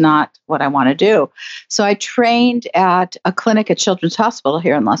 this is not what I want to do. So I trained at a clinic at Children's Hospital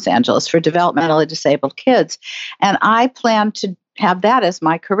here in Los Angeles for developmentally disabled kids. And I planned to have that as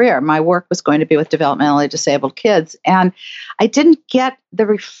my career. My work was going to be with developmentally disabled kids. And I didn't get the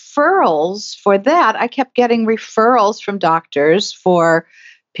referrals for that. I kept getting referrals from doctors for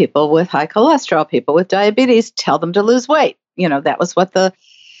people with high cholesterol, people with diabetes, tell them to lose weight. That was what the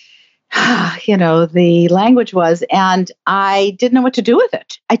language was. And I didn't know what to do with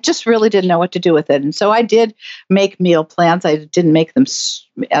it. I just really didn't know what to do with it. And so I did make meal plans. I didn't make them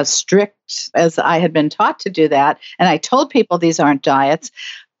as strict as I had been taught to do that. And I told people these aren't diets,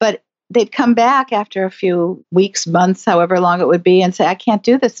 but they'd come back after a few weeks, months, however long it would be, and say, I can't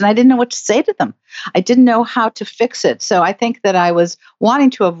do this. And I didn't know what to say to them. I didn't know how to fix it. So I think that I was wanting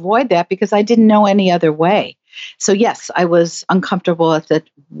to avoid that because I didn't know any other way. So yes, I was uncomfortable with it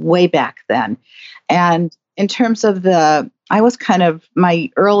way back then. And in terms of I was kind of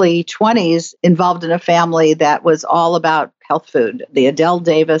my early 20s involved in a family that was all about health food. The Adele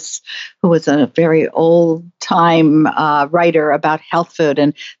Davis, who was a very old-time writer about health food,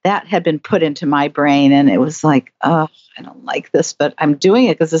 and that had been put into my brain, and it was like, I don't like this, but I'm doing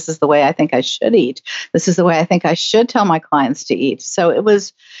it because this is the way I think I should eat. This is the way I think I should tell my clients to eat. So it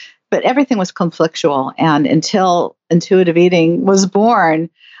was, but everything was conflictual, and until intuitive eating was born,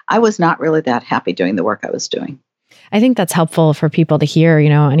 I was not really that happy doing the work I was doing. I think that's helpful for people to hear,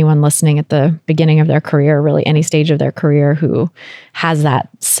 anyone listening at the beginning of their career, really any stage of their career who has that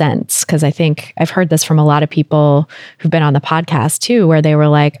sense. Because I think I've heard this from a lot of people who've been on the podcast too, where they were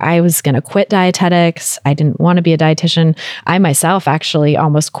like, I was going to quit dietetics. I didn't want to be a dietitian. I myself actually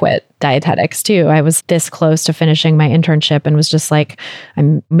almost quit dietetics too. I was this close to finishing my internship and was just like,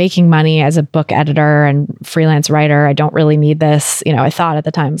 I'm making money as a book editor and freelance writer. I don't really need this. I thought at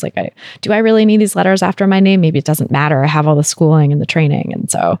the time, I was like, do I really need these letters after my name? Maybe it doesn't matter. I have all the schooling and the training.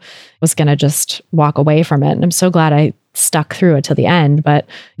 And so I was going to just walk away from it. And I'm so glad I stuck through it to the end. But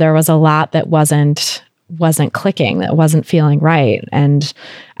there was a lot that wasn't clicking, that wasn't feeling right. And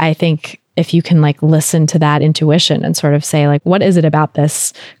I think if you can listen to that intuition and sort of say what is it about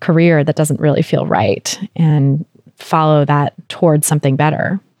this career that doesn't really feel right, and follow that towards something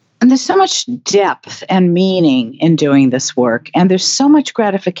better. And there's so much depth and meaning in doing this work. And there's so much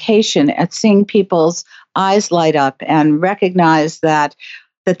gratification at seeing people's eyes light up and recognize that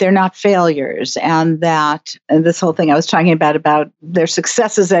they're not failures, and that this whole thing I was talking about their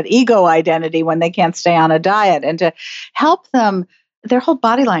successes at ego identity when they can't stay on a diet, and to help them, their whole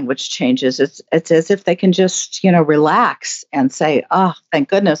body language changes. It's as if they can just, relax and say, oh, thank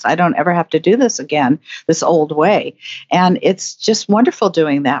goodness, I don't ever have to do this again, this old way. And it's just wonderful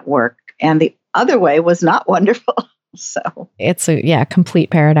doing that work. And the other way was not wonderful. So it's a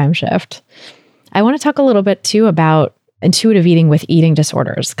complete paradigm shift. I want to talk a little bit too about intuitive eating with eating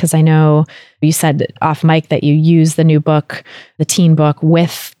disorders? Because I know you said off mic that you use the new book, the teen book,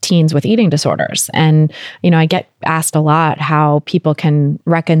 with teens with eating disorders. And, I get asked a lot how people can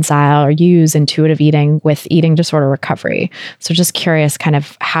reconcile or use intuitive eating with eating disorder recovery. So just curious kind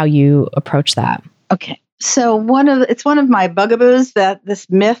of how you approach that. Okay. So it's one of my bugaboos, that this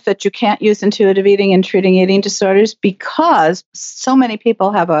myth that you can't use intuitive eating in treating eating disorders, because so many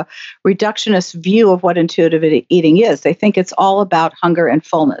people have a reductionist view of what intuitive eating is. They think it's all about hunger and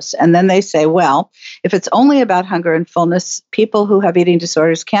fullness. And then they say, well, if it's only about hunger and fullness, people who have eating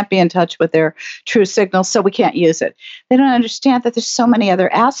disorders can't be in touch with their true signals, so we can't use it. They don't understand that there's so many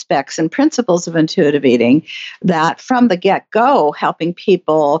other aspects and principles of intuitive eating that from the get-go, helping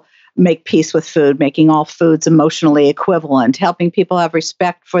people make peace with food, making all foods emotionally equivalent, helping people have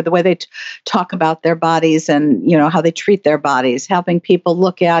respect for the way they talk about their bodies and, how they treat their bodies, helping people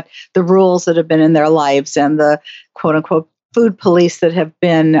look at the rules that have been in their lives and the quote unquote food police that have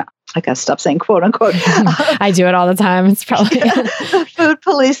been, I gotta stop saying quote unquote. I do it all the time. It's probably the food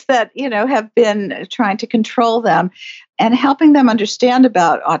police that, have been trying to control them, and helping them understand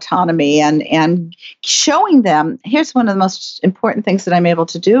about autonomy and showing them. Here's one of the most important things that I'm able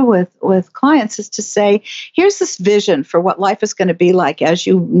to do with clients is to say, here's this vision for what life is going to be like as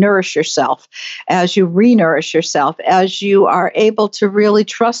you nourish yourself, as you re-nourish yourself, as you are able to really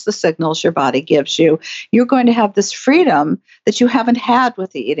trust the signals your body gives you. You're going to have this freedom that you haven't had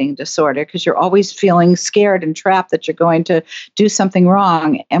with the eating disorder, because you're always feeling scared and trapped that you're going to do something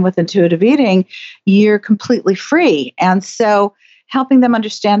wrong. And with intuitive eating, you're completely free. And so helping them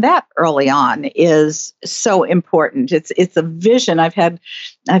understand that early on is so important. It's a vision. I've had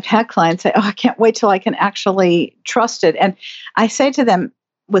clients say, "Oh, I can't wait till I can actually trust it." And I say to them,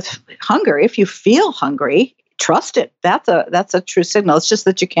 with hunger, if you feel hungry, trust it. That's a true signal. It's just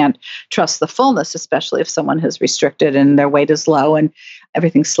that you can't trust the fullness, especially if someone has restricted and their weight is low and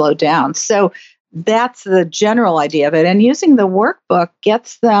everything's slowed down. So that's the general idea of it. And using the workbook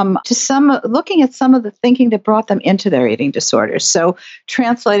gets them to looking at some of the thinking that brought them into their eating disorders. So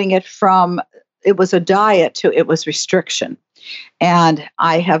translating it from it was a diet to it was restriction. And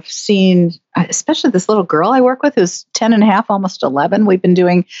I have seen, especially this little girl I work with who's 10 and a half, almost 11. We've been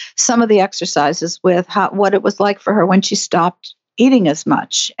doing some of the exercises with what it was like for her when she stopped eating as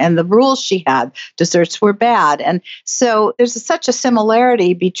much, and the rules she had. Desserts were bad. And so there's such a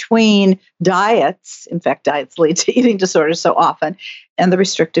similarity between diets. In fact, diets lead to eating disorders so often, and the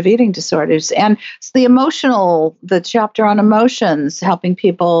restrictive eating disorders. And the chapter on emotions, helping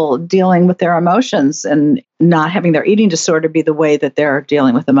people dealing with their emotions and not having their eating disorder be the way that they're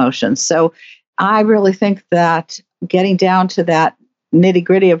dealing with emotions. So I really think that getting down to that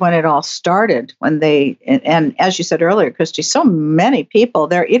nitty-gritty of when it all started, and as you said earlier, Christy, so many people,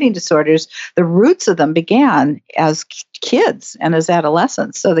 their eating disorders, the roots of them began as kids and as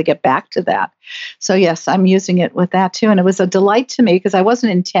adolescents. So they get back to that. So yes, I'm using it with that too. And it was a delight to me because I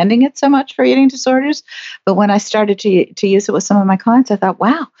wasn't intending it so much for eating disorders. But when I started to use it with some of my clients, I thought,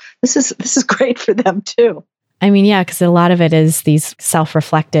 wow, this is great for them too. I mean, yeah, because a lot of it is these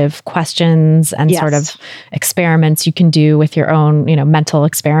self-reflective questions and sort of experiments you can do with your own, mental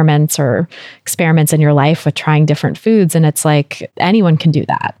experiments or experiments in your life with trying different foods. And it's like anyone can do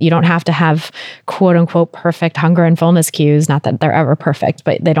that. You don't have to have quote unquote perfect hunger and fullness cues. Not that they're ever perfect,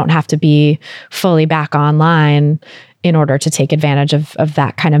 but they don't have to be fully back online in order to take advantage of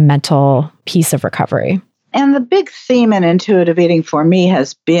that kind of mental piece of recovery. And the big theme in intuitive eating for me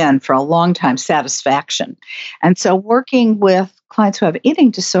has been for a long time satisfaction. And so working with clients who have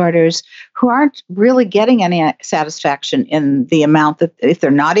eating disorders who aren't really getting any satisfaction in the amount that if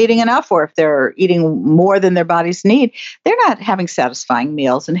they're not eating enough or if they're eating more than their bodies need, they're not having satisfying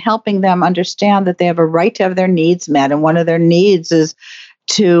meals, and helping them understand that they have a right to have their needs met. And one of their needs is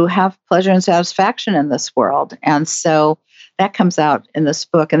to have pleasure and satisfaction in this world. And so that comes out in this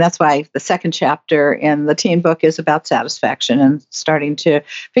book. And that's why the second chapter in the teen book is about satisfaction and starting to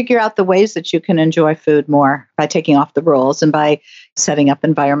figure out the ways that you can enjoy food more by taking off the rules and by setting up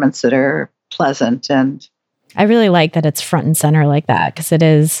environments that are pleasant. And I really like that it's front and center like that, because it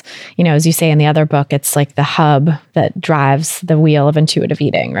is, as you say in the other book, it's like the hub that drives the wheel of intuitive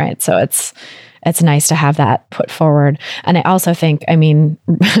eating, right? So it's nice to have that put forward. And I also think,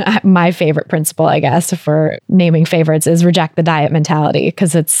 my favorite principle, I guess, for naming favorites is reject the diet mentality,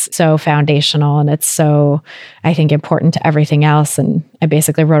 because it's so foundational and it's so, I think, important to everything else. And I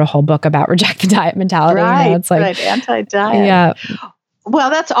basically wrote a whole book about reject the diet mentality. Right, it's like, right, anti-diet. Yeah.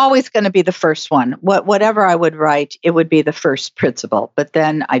 Well, that's always going to be the first one. Whatever I would write, it would be the first principle. But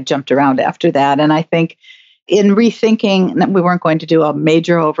then I jumped around after that. And I think in rethinking, we weren't going to do a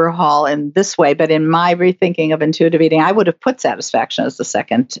major overhaul in this way, but in my rethinking of intuitive eating, I would have put satisfaction as the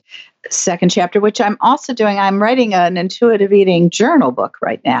second chapter, which I'm also doing. I'm writing an intuitive eating journal book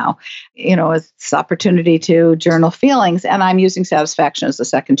right now. It's opportunity to journal feelings, and I'm using satisfaction as the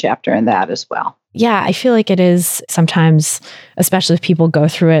second chapter in that as well. Yeah, I feel like it is sometimes, especially if people go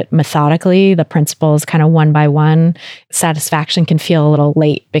through it methodically, the principles kind of one by one, satisfaction can feel a little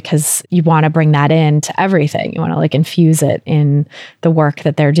late because you want to bring that in to everything. You want to like infuse it in the work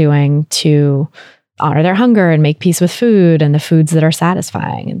that they're doing to honor their hunger and make peace with food and the foods that are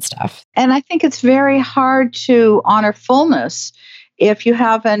satisfying and stuff. And I think it's very hard to honor fullness if you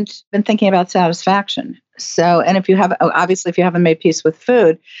haven't been thinking about satisfaction. So, and if you haven't made peace with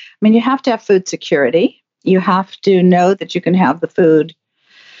food, I mean, you have to have food security. You have to know that you can have the food,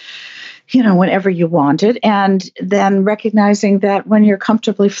 whenever you want it. And then recognizing that when you're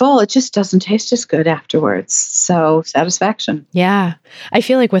comfortably full, it just doesn't taste as good afterwards. So satisfaction. Yeah. I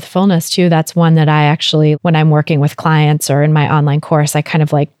feel like with fullness too, that's one that I actually, when I'm working with clients or in my online course, I kind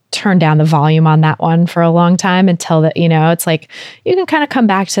of like turn down the volume on that one for a long time until that, it's like you can kind of come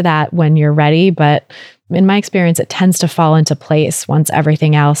back to that when you're ready. But in my experience, it tends to fall into place once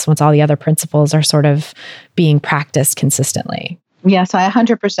all the other principles are sort of being practiced consistently. Yes, I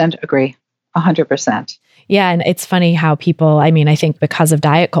 100% agree. 100%. Yeah. And it's funny how people, I think because of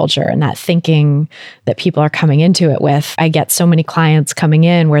diet culture and that thinking that people are coming into it with, I get so many clients coming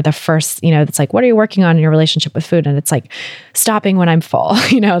in where the first, it's like, what are you working on in your relationship with food? And it's like, stopping when I'm full,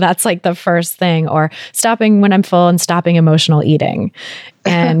 that's like the first thing, or stopping when I'm full and stopping emotional eating.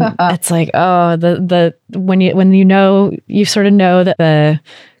 And it's like, oh, when you sort of know that the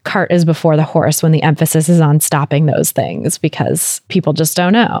cart is before the horse when the emphasis is on stopping those things because people just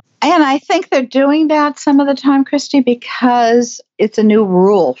don't know. And I think they're doing that some of the time, Christy, because it's a new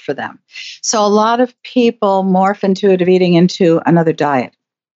rule for them. So a lot of people morph intuitive eating into another diet,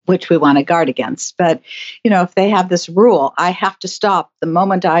 which we want to guard against. But, if they have this rule, I have to stop the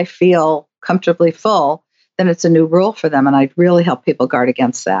moment I feel comfortably full, then it's a new rule for them. And I really help people guard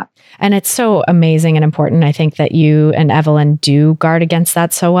against that. And it's so amazing and important. I think that you and Evelyn do guard against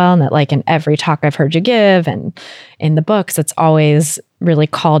that so well. And that like in every talk I've heard you give and in the books, it's always really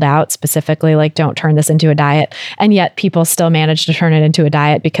called out specifically, like, don't turn this into a diet. And yet people still manage to turn it into a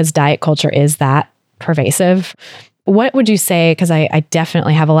diet because diet culture is that pervasive. What would you say, because I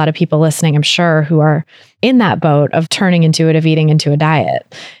definitely have a lot of people listening, I'm sure, who are in that boat of turning intuitive eating into a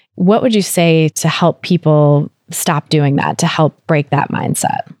diet. What would you say to help people stop doing that, to help break that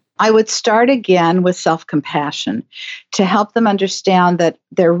mindset? I would start again with self-compassion to help them understand that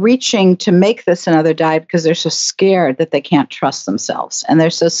they're reaching to make this another diet because they're so scared that they can't trust themselves. And they're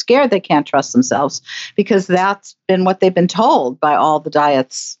so scared they can't trust themselves because that's been what they've been told by all the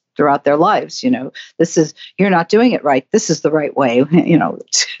diets throughout their lives. You're not doing it right. This is the right way.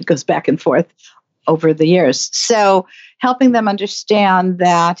 It goes back and forth over the years. So helping them understand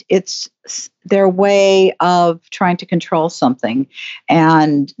that it's their way of trying to control something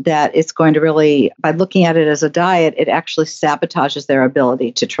and that it's going to really, by looking at it as a diet, it actually sabotages their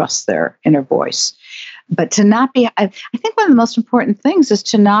ability to trust their inner voice. But to not be, I think one of the most important things is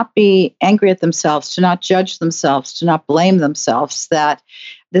to not be angry at themselves, to not judge themselves, to not blame themselves, that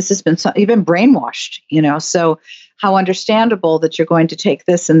this has been, you've been brainwashed, so how understandable that you're going to take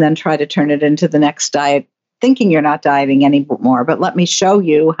this and then try to turn it into the next diet, thinking you're not dieting anymore. But let me show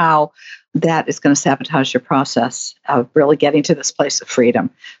you how that is going to sabotage your process of really getting to this place of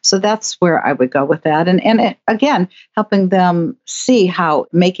freedom. So that's where I would go with that. And again, helping them see how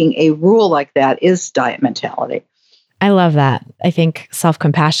making a rule like that is diet mentality. I love that. I think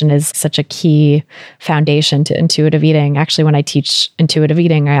self-compassion is such a key foundation to intuitive eating. Actually, when I teach intuitive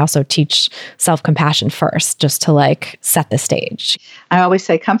eating, I also teach self-compassion first, just to set the stage. I always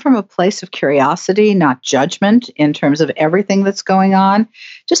say, come from a place of curiosity, not judgment in terms of everything that's going on.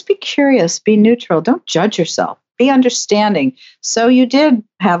 Just be curious, be neutral. Don't judge yourself. Be understanding. So you did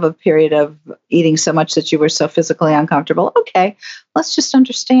have a period of eating so much that you were so physically uncomfortable. Okay, let's just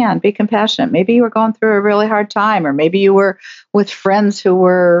understand. Be compassionate. Maybe you were going through a really hard time, or maybe you were with friends who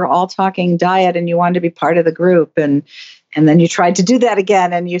were all talking diet and you wanted to be part of the group. And then you tried to do that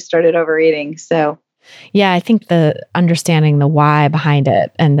again and you started overeating. So yeah, I think the understanding the why behind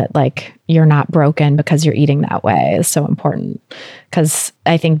it and that you're not broken because you're eating that way is so important. Because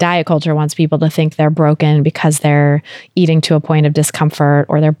I think diet culture wants people to think they're broken because they're eating to a point of discomfort,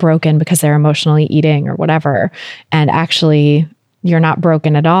 or they're broken because they're emotionally eating or whatever. And actually, you're not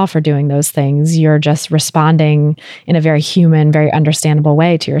broken at all for doing those things. You're just responding in a very human, very understandable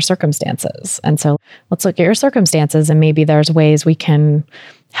way to your circumstances. And so let's look at your circumstances, and maybe there's ways we can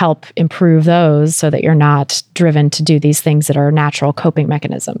help improve those so that you're not driven to do these things that are natural coping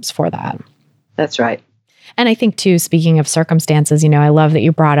mechanisms for that. That's right. And I think too, speaking of circumstances, I love that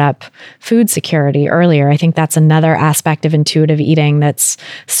you brought up food security earlier. I think that's another aspect of intuitive eating that's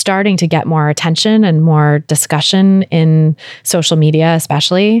starting to get more attention and more discussion in social media,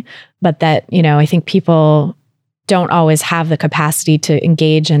 especially. But that, I think people don't always have the capacity to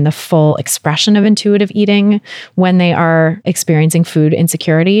engage in the full expression of intuitive eating when they are experiencing food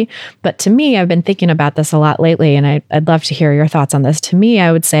insecurity. But to me, I've been thinking about this a lot lately, and I'd love to hear your thoughts on this. To me,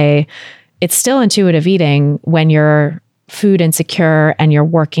 I would say it's still intuitive eating when you're food insecure and you're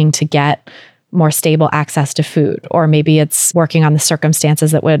working to get more stable access to food. Or maybe it's working on the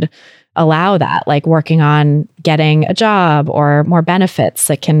circumstances that would allow that, like working on getting a job or more benefits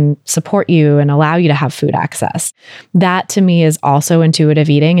that can support you and allow you to have food access. That to me is also intuitive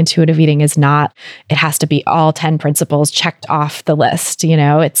eating. Intuitive eating is not, it has to be all 10 principles checked off the list.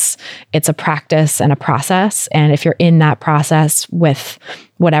 It's a practice and a process. And if you're in that process with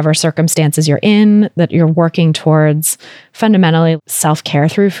whatever circumstances you're in, that you're working towards fundamentally self-care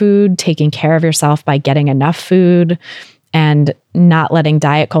through food, taking care of yourself by getting enough food, and not letting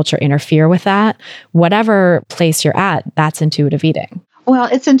diet culture interfere with that, whatever place you're at, that's intuitive eating. Well,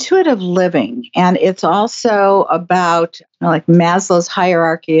 it's intuitive living, and it's also about like Maslow's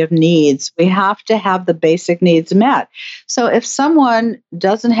hierarchy of needs. We have to have the basic needs met. So if someone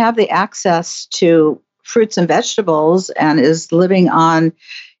doesn't have the access to fruits and vegetables and is living on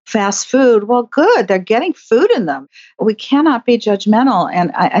fast food, well, good, they're getting food in them. We cannot be judgmental.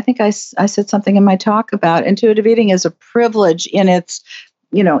 And I think I said something in my talk about intuitive eating is a privilege in its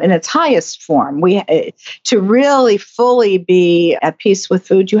highest form. To really fully be at peace with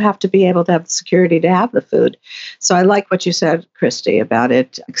food, you have to be able to have the security to have the food. So I like what you said, Christy, about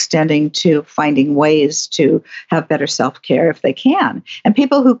it extending to finding ways to have better self-care if they can. And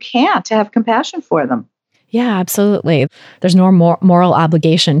people who can't, to have compassion for them. Yeah, absolutely. There's no moral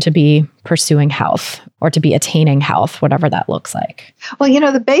obligation to be pursuing health or to be attaining health, whatever that looks like. Well,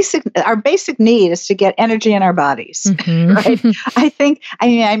 our basic need is to get energy in our bodies, right?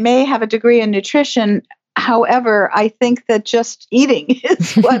 I may have a degree in nutrition. However, I think that just eating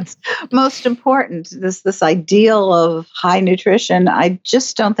is what's most important. This ideal of high nutrition, I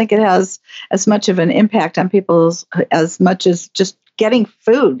just don't think it has as much of an impact on people as much as just getting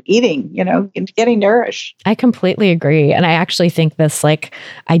food, eating, getting nourished. I completely agree. And I actually think this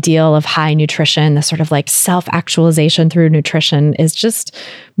ideal of high nutrition, this sort of self-actualization through nutrition is just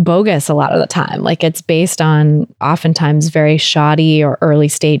bogus a lot of the time. It's based on oftentimes very shoddy or early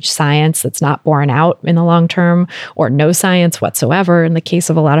stage science that's not borne out in the long term, or no science whatsoever in the case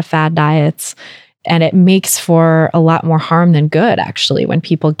of a lot of fad diets. And it makes for a lot more harm than good, actually, when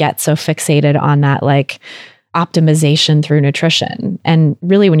people get so fixated on that optimization through nutrition. And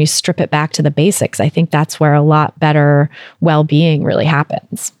really, when you strip it back to the basics, I think that's where a lot better well-being really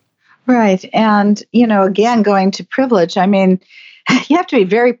happens. Right. And, again, going to privilege, you have to be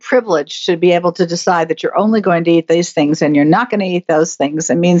very privileged to be able to decide that you're only going to eat these things and you're not going to eat those things.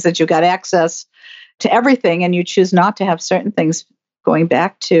 It means that you've got access to everything and you choose not to have certain things. Going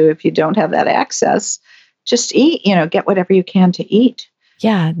back to, if you don't have that access, just eat, get whatever you can to eat.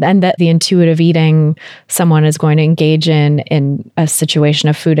 Yeah. And that the intuitive eating someone is going to engage in a situation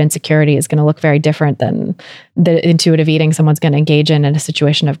of food insecurity is going to look very different than the intuitive eating someone's going to engage in a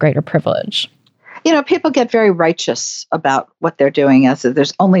situation of greater privilege. People get very righteous about what they're doing as if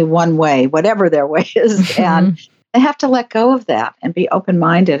there's only one way, whatever their way is. And they have to let go of that and be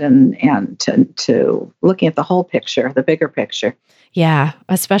open-minded and to looking at the whole picture, the bigger picture. Yeah,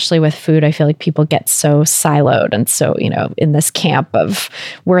 especially with food, I feel like people get so siloed and so, in this camp of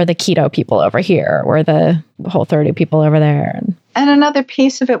we're the keto people over here, we're the Whole30 people over there. And another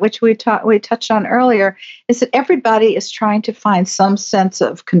piece of it, which we touched on earlier, is that everybody is trying to find some sense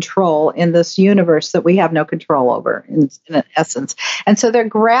of control in this universe that we have no control over, in essence. And so they're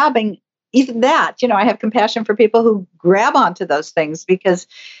grabbing even that. I have compassion for people who grab onto those things because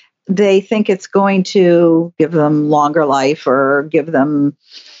they think it's going to give them longer life or give them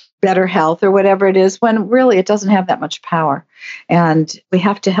better health or whatever it is, when really it doesn't have that much power. And we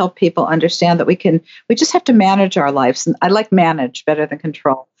have to help people understand that we just have to manage our lives. And I like manage better than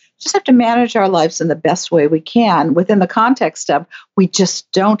control. Just have to manage our lives in the best way we can within the context of we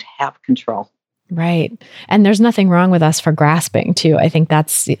just don't have control. Right. And there's nothing wrong with us for grasping too. I think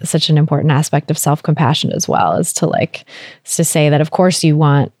that's such an important aspect of self-compassion as well, is to say that of course you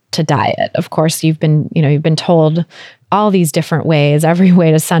want to diet. Of course, you've been told all these different ways, every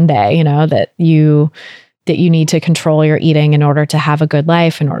way to Sunday, that you need to control your eating in order to have a good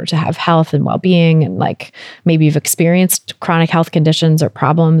life, in order to have health and well-being. And like maybe you've experienced chronic health conditions or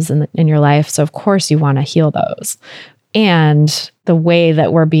problems in your life. So of course you want to heal those. And the way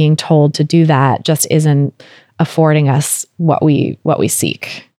that we're being told to do that just isn't affording us what we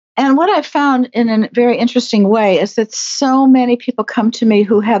seek. And what I've found in a very interesting way is that so many people come to me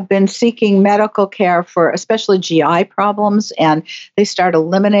who have been seeking medical care for especially GI problems, and they start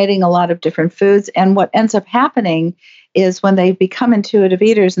eliminating a lot of different foods. And what ends up happening is when they become intuitive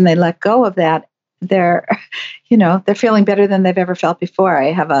eaters and they let go of that, they're feeling better than they've ever felt before.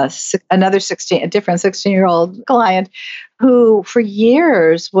 I have a different 16-year-old client who for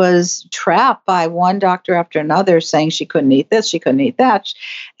years was trapped by one doctor after another saying she couldn't eat this, she couldn't eat that.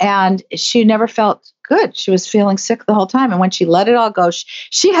 And she never felt good. She was feeling sick the whole time. And when she let it all go,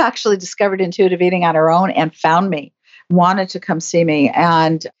 she actually discovered intuitive eating on her own and found me, wanted to come see me.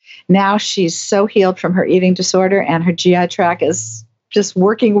 And now she's so healed from her eating disorder, and her GI tract is just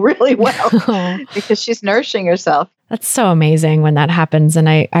working really well because she's nourishing herself. That's so amazing when that happens. And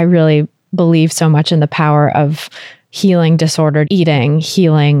I really believe so much in the power of healing disordered eating,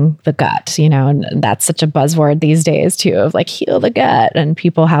 healing the gut, and that's such a buzzword these days too, of like heal the gut. And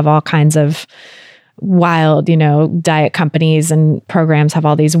people have all kinds of wild, diet companies and programs have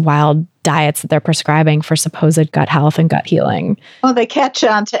all these wild diets that they're prescribing for supposed gut health and gut healing. Well, they catch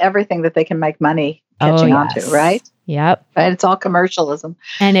on to everything that they can make money catching on to, right? Yep. Right. It's all commercialism.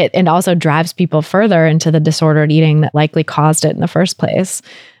 And it also drives people further into the disordered eating that likely caused it in the first place.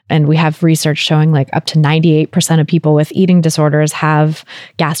 And we have research showing like up to 98% of people with eating disorders have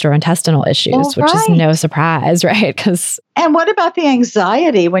gastrointestinal issues, which is no surprise, right? And what about the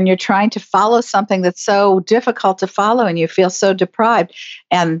anxiety when you're trying to follow something that's so difficult to follow and you feel so deprived?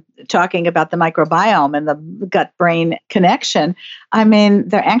 And talking about the microbiome and the gut-brain connection, I mean,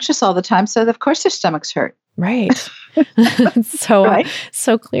 they're anxious all the time, so of course their stomachs hurt. Right.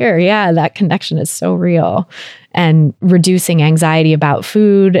 So clear. Yeah, that connection is so real. And reducing anxiety about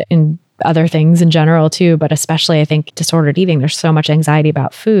food and other things in general too, but especially I think disordered eating, there's so much anxiety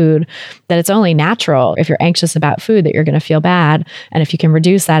about food that it's only natural if you're anxious about food that you're going to feel bad. And if you can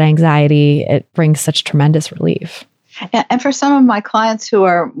reduce that anxiety, it brings such tremendous relief. And for some of my clients who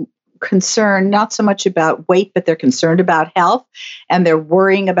are concerned not so much about weight, but they're concerned about health and they're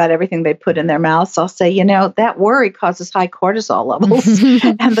worrying about everything they put in their mouths, I'll say, that worry causes high cortisol levels.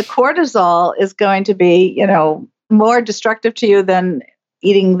 And the cortisol is going to be, more destructive to you than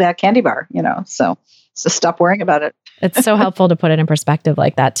eating that candy bar, so stop worrying about it. It's so helpful to put it in perspective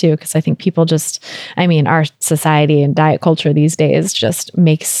like that too, because I think people our society and diet culture these days just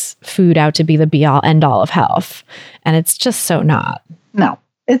makes food out to be the be all end all of health. And it's just so not. No.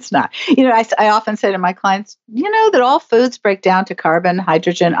 It's not. I often say to my clients, that all foods break down to carbon,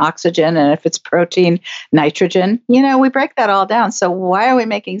 hydrogen, oxygen, and if it's protein, nitrogen, we break that all down. So why are we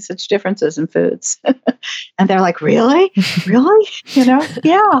making such differences in foods? And they're like, really? Really?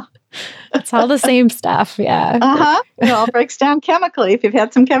 Yeah. It's all the same stuff. Yeah. It all breaks down chemically. If you've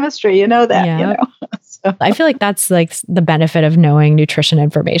had some chemistry, you know that, So. I feel like that's like the benefit of knowing nutrition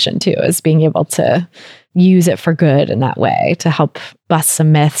information too, is being able to use it for good in that way to help bust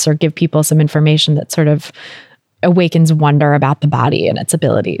some myths or give people some information that sort of awakens wonder about the body and its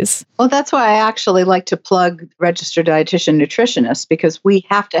abilities. Well, that's why I actually like to plug registered dietitian nutritionists, because we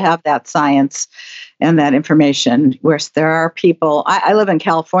have to have that science and that information. Whereas there are people, I live in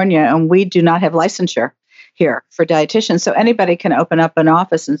California and we do not have licensure here for dietitians. So anybody can open up an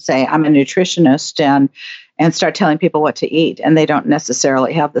office and say, I'm a nutritionist and start telling people what to eat. And they don't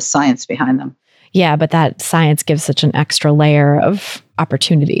necessarily have the science behind them. Yeah, but that science gives such an extra layer of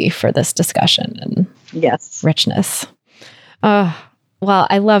opportunity for this discussion and richness. Well,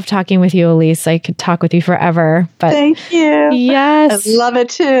 I love talking with you, Elyse. I could talk with you forever. But thank you. Yes. I love it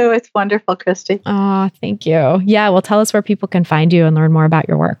too. It's wonderful, Christy. Oh, thank you. Yeah, well, tell us where people can find you and learn more about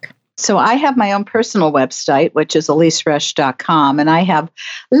your work. So I have my own personal website, which is ElyseResch.com, and I have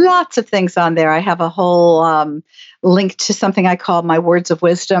lots of things on there. I have a whole link to something I call my words of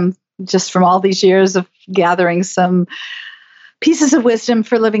wisdom, just from all these years of gathering some pieces of wisdom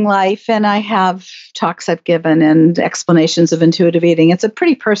for living life. And I have talks I've given and explanations of intuitive eating. It's a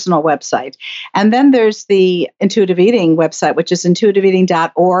pretty personal website. And then there's the intuitive eating website, which is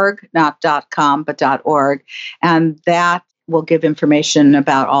intuitiveeating.org, not .com, but .org. And that will give information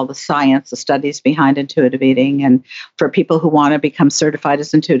about all the science, the studies behind intuitive eating. And for people who want to become certified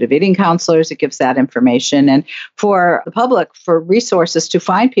as intuitive eating counselors, it gives that information. And for the public, for resources to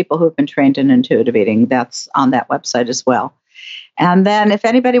find people who have been trained in intuitive eating, that's on that website as well. And then if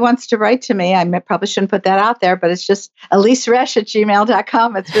anybody wants to write to me, probably shouldn't put that out there, but it's just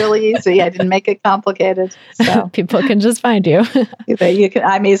ElyseResch@gmail.com. It's really easy. I didn't make it complicated. So people can just find you.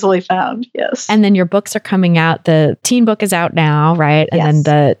 I'm easily found, yes. And then your books are coming out. The teen book is out now, right? And then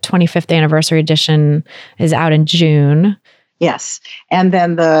the 25th anniversary edition is out in June. Yes. And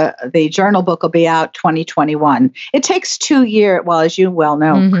then the journal book will be out 2021. It takes 2 years. Well, as you well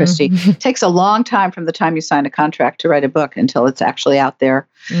know, Christy, it takes a long time from the time you sign a contract to write a book until it's actually out there.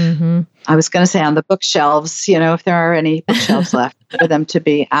 I was going to say on the bookshelves, if there are any bookshelves left for them to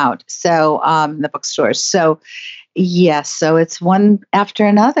be out. So the bookstores. So yes, so it's one after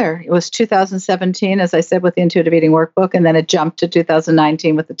another. It was 2017, as I said, with the Intuitive Eating Workbook, and then it jumped to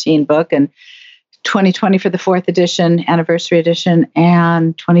 2019 with the teen book, and 2020 for the 4th edition, anniversary edition,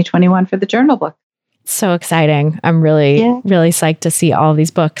 and 2021 for the journal book. So exciting. I'm really psyched to see all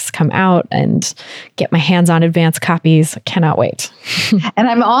these books come out and get my hands on advanced copies. I cannot wait. And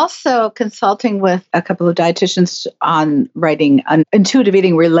I'm also consulting with a couple of dietitians on writing an intuitive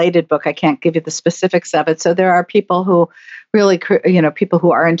eating related book. I can't give you the specifics of it. So there are people who really, people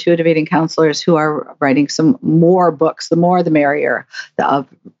who are intuitive eating counselors who are writing some more books, the more the merrier, of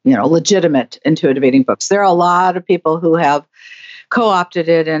legitimate intuitive eating books. There are a lot of people who have co-opted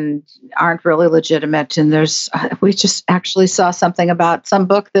it and aren't really legitimate. And we just actually saw something about some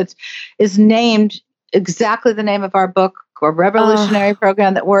book that is named exactly the name of our book, or revolutionary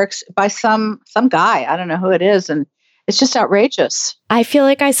program that works, by some guy. I don't know who it is. And it's just outrageous. I feel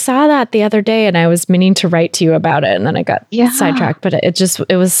like I saw that the other day and I was meaning to write to you about it, and then I got sidetracked, but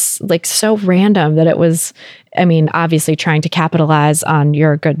it was like so random that it was, obviously trying to capitalize on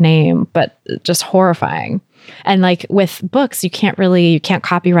your good name, but just horrifying. And like with books, you can't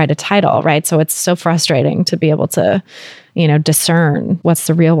copyright a title, right? So it's so frustrating to be able to, discern what's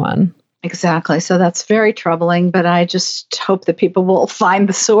the real one. Exactly. So that's very troubling, but I just hope that people will find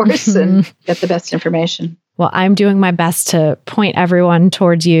the source and get the best information. Well, I'm doing my best to point everyone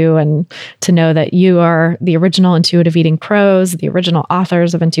towards you and to know that you are the original intuitive eating pros, the original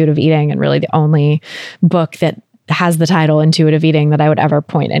authors of intuitive eating, and really the only book that has the title Intuitive Eating that I would ever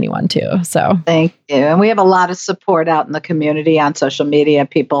point anyone to. So thank you. And we have a lot of support out in the community on social media,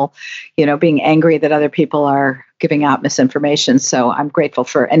 people, being angry that other people are giving out misinformation. So I'm grateful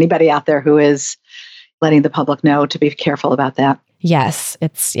for anybody out there who is letting the public know to be careful about that. Yes,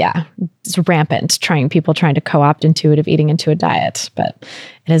 it's rampant, people trying to co-opt intuitive eating into a diet, but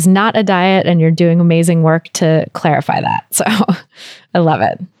it is not a diet, and you're doing amazing work to clarify that. So I love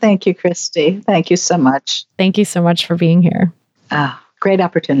it. Thank you, Christy. Thank you so much. Thank you so much for being here. Great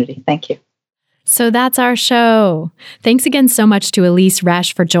opportunity. Thank you. So that's our show. Thanks again so much to Elyse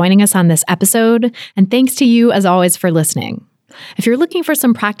Resch for joining us on this episode, and thanks to you as always for listening. If you're looking for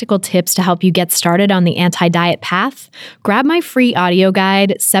some practical tips to help you get started on the anti-diet path, grab my free audio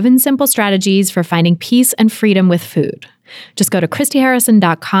guide, 7 Simple Strategies for Finding Peace and Freedom with Food. Just go to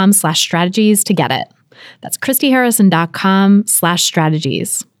christyharrison.com/strategies to get it. That's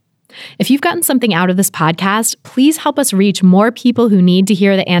christyharrison.com/strategies. If you've gotten something out of this podcast, please help us reach more people who need to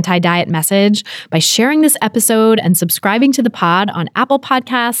hear the anti-diet message by sharing this episode and subscribing to the pod on Apple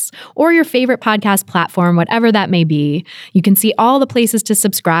Podcasts or your favorite podcast platform, whatever that may be. You can see all the places to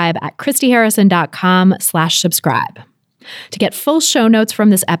subscribe at christyharrison.com/subscribe. To get full show notes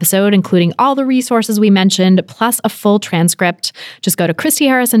from this episode, including all the resources we mentioned, plus a full transcript, just go to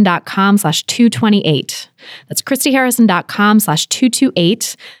christyharrison.com/228. That's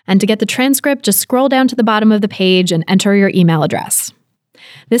christyharrison.com/228. And to get the transcript, just scroll down to the bottom of the page and enter your email address.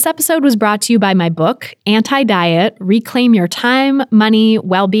 This episode was brought to you by my book, Anti-Diet: Reclaim Your Time, Money,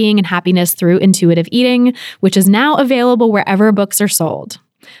 Well-Being, and Happiness Through Intuitive Eating, which is now available wherever books are sold.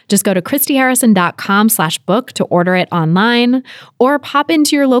 Just go to christyharrison.com/book to order it online, or pop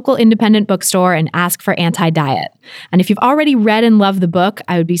into your local independent bookstore and ask for Anti-Diet. And if you've already read and loved the book,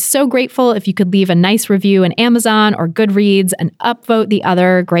 I would be so grateful if you could leave a nice review in Amazon or Goodreads and upvote the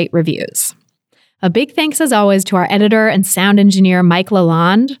other great reviews. A big thanks, as always, to our editor and sound engineer, Mike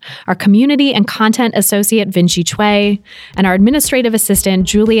Lalonde, our community and content associate, Vinci Chue, and our administrative assistant,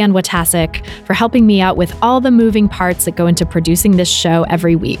 Julianne Watasik, for helping me out with all the moving parts that go into producing this show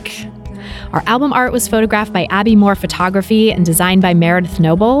every week. Our album art was photographed by Abby Moore Photography and designed by Meredith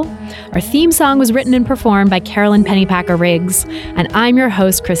Noble. Our theme song was written and performed by Carolyn Pennypacker Riggs, and I'm your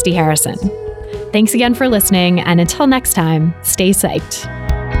host, Christy Harrison. Thanks again for listening, and until next time, stay psyched.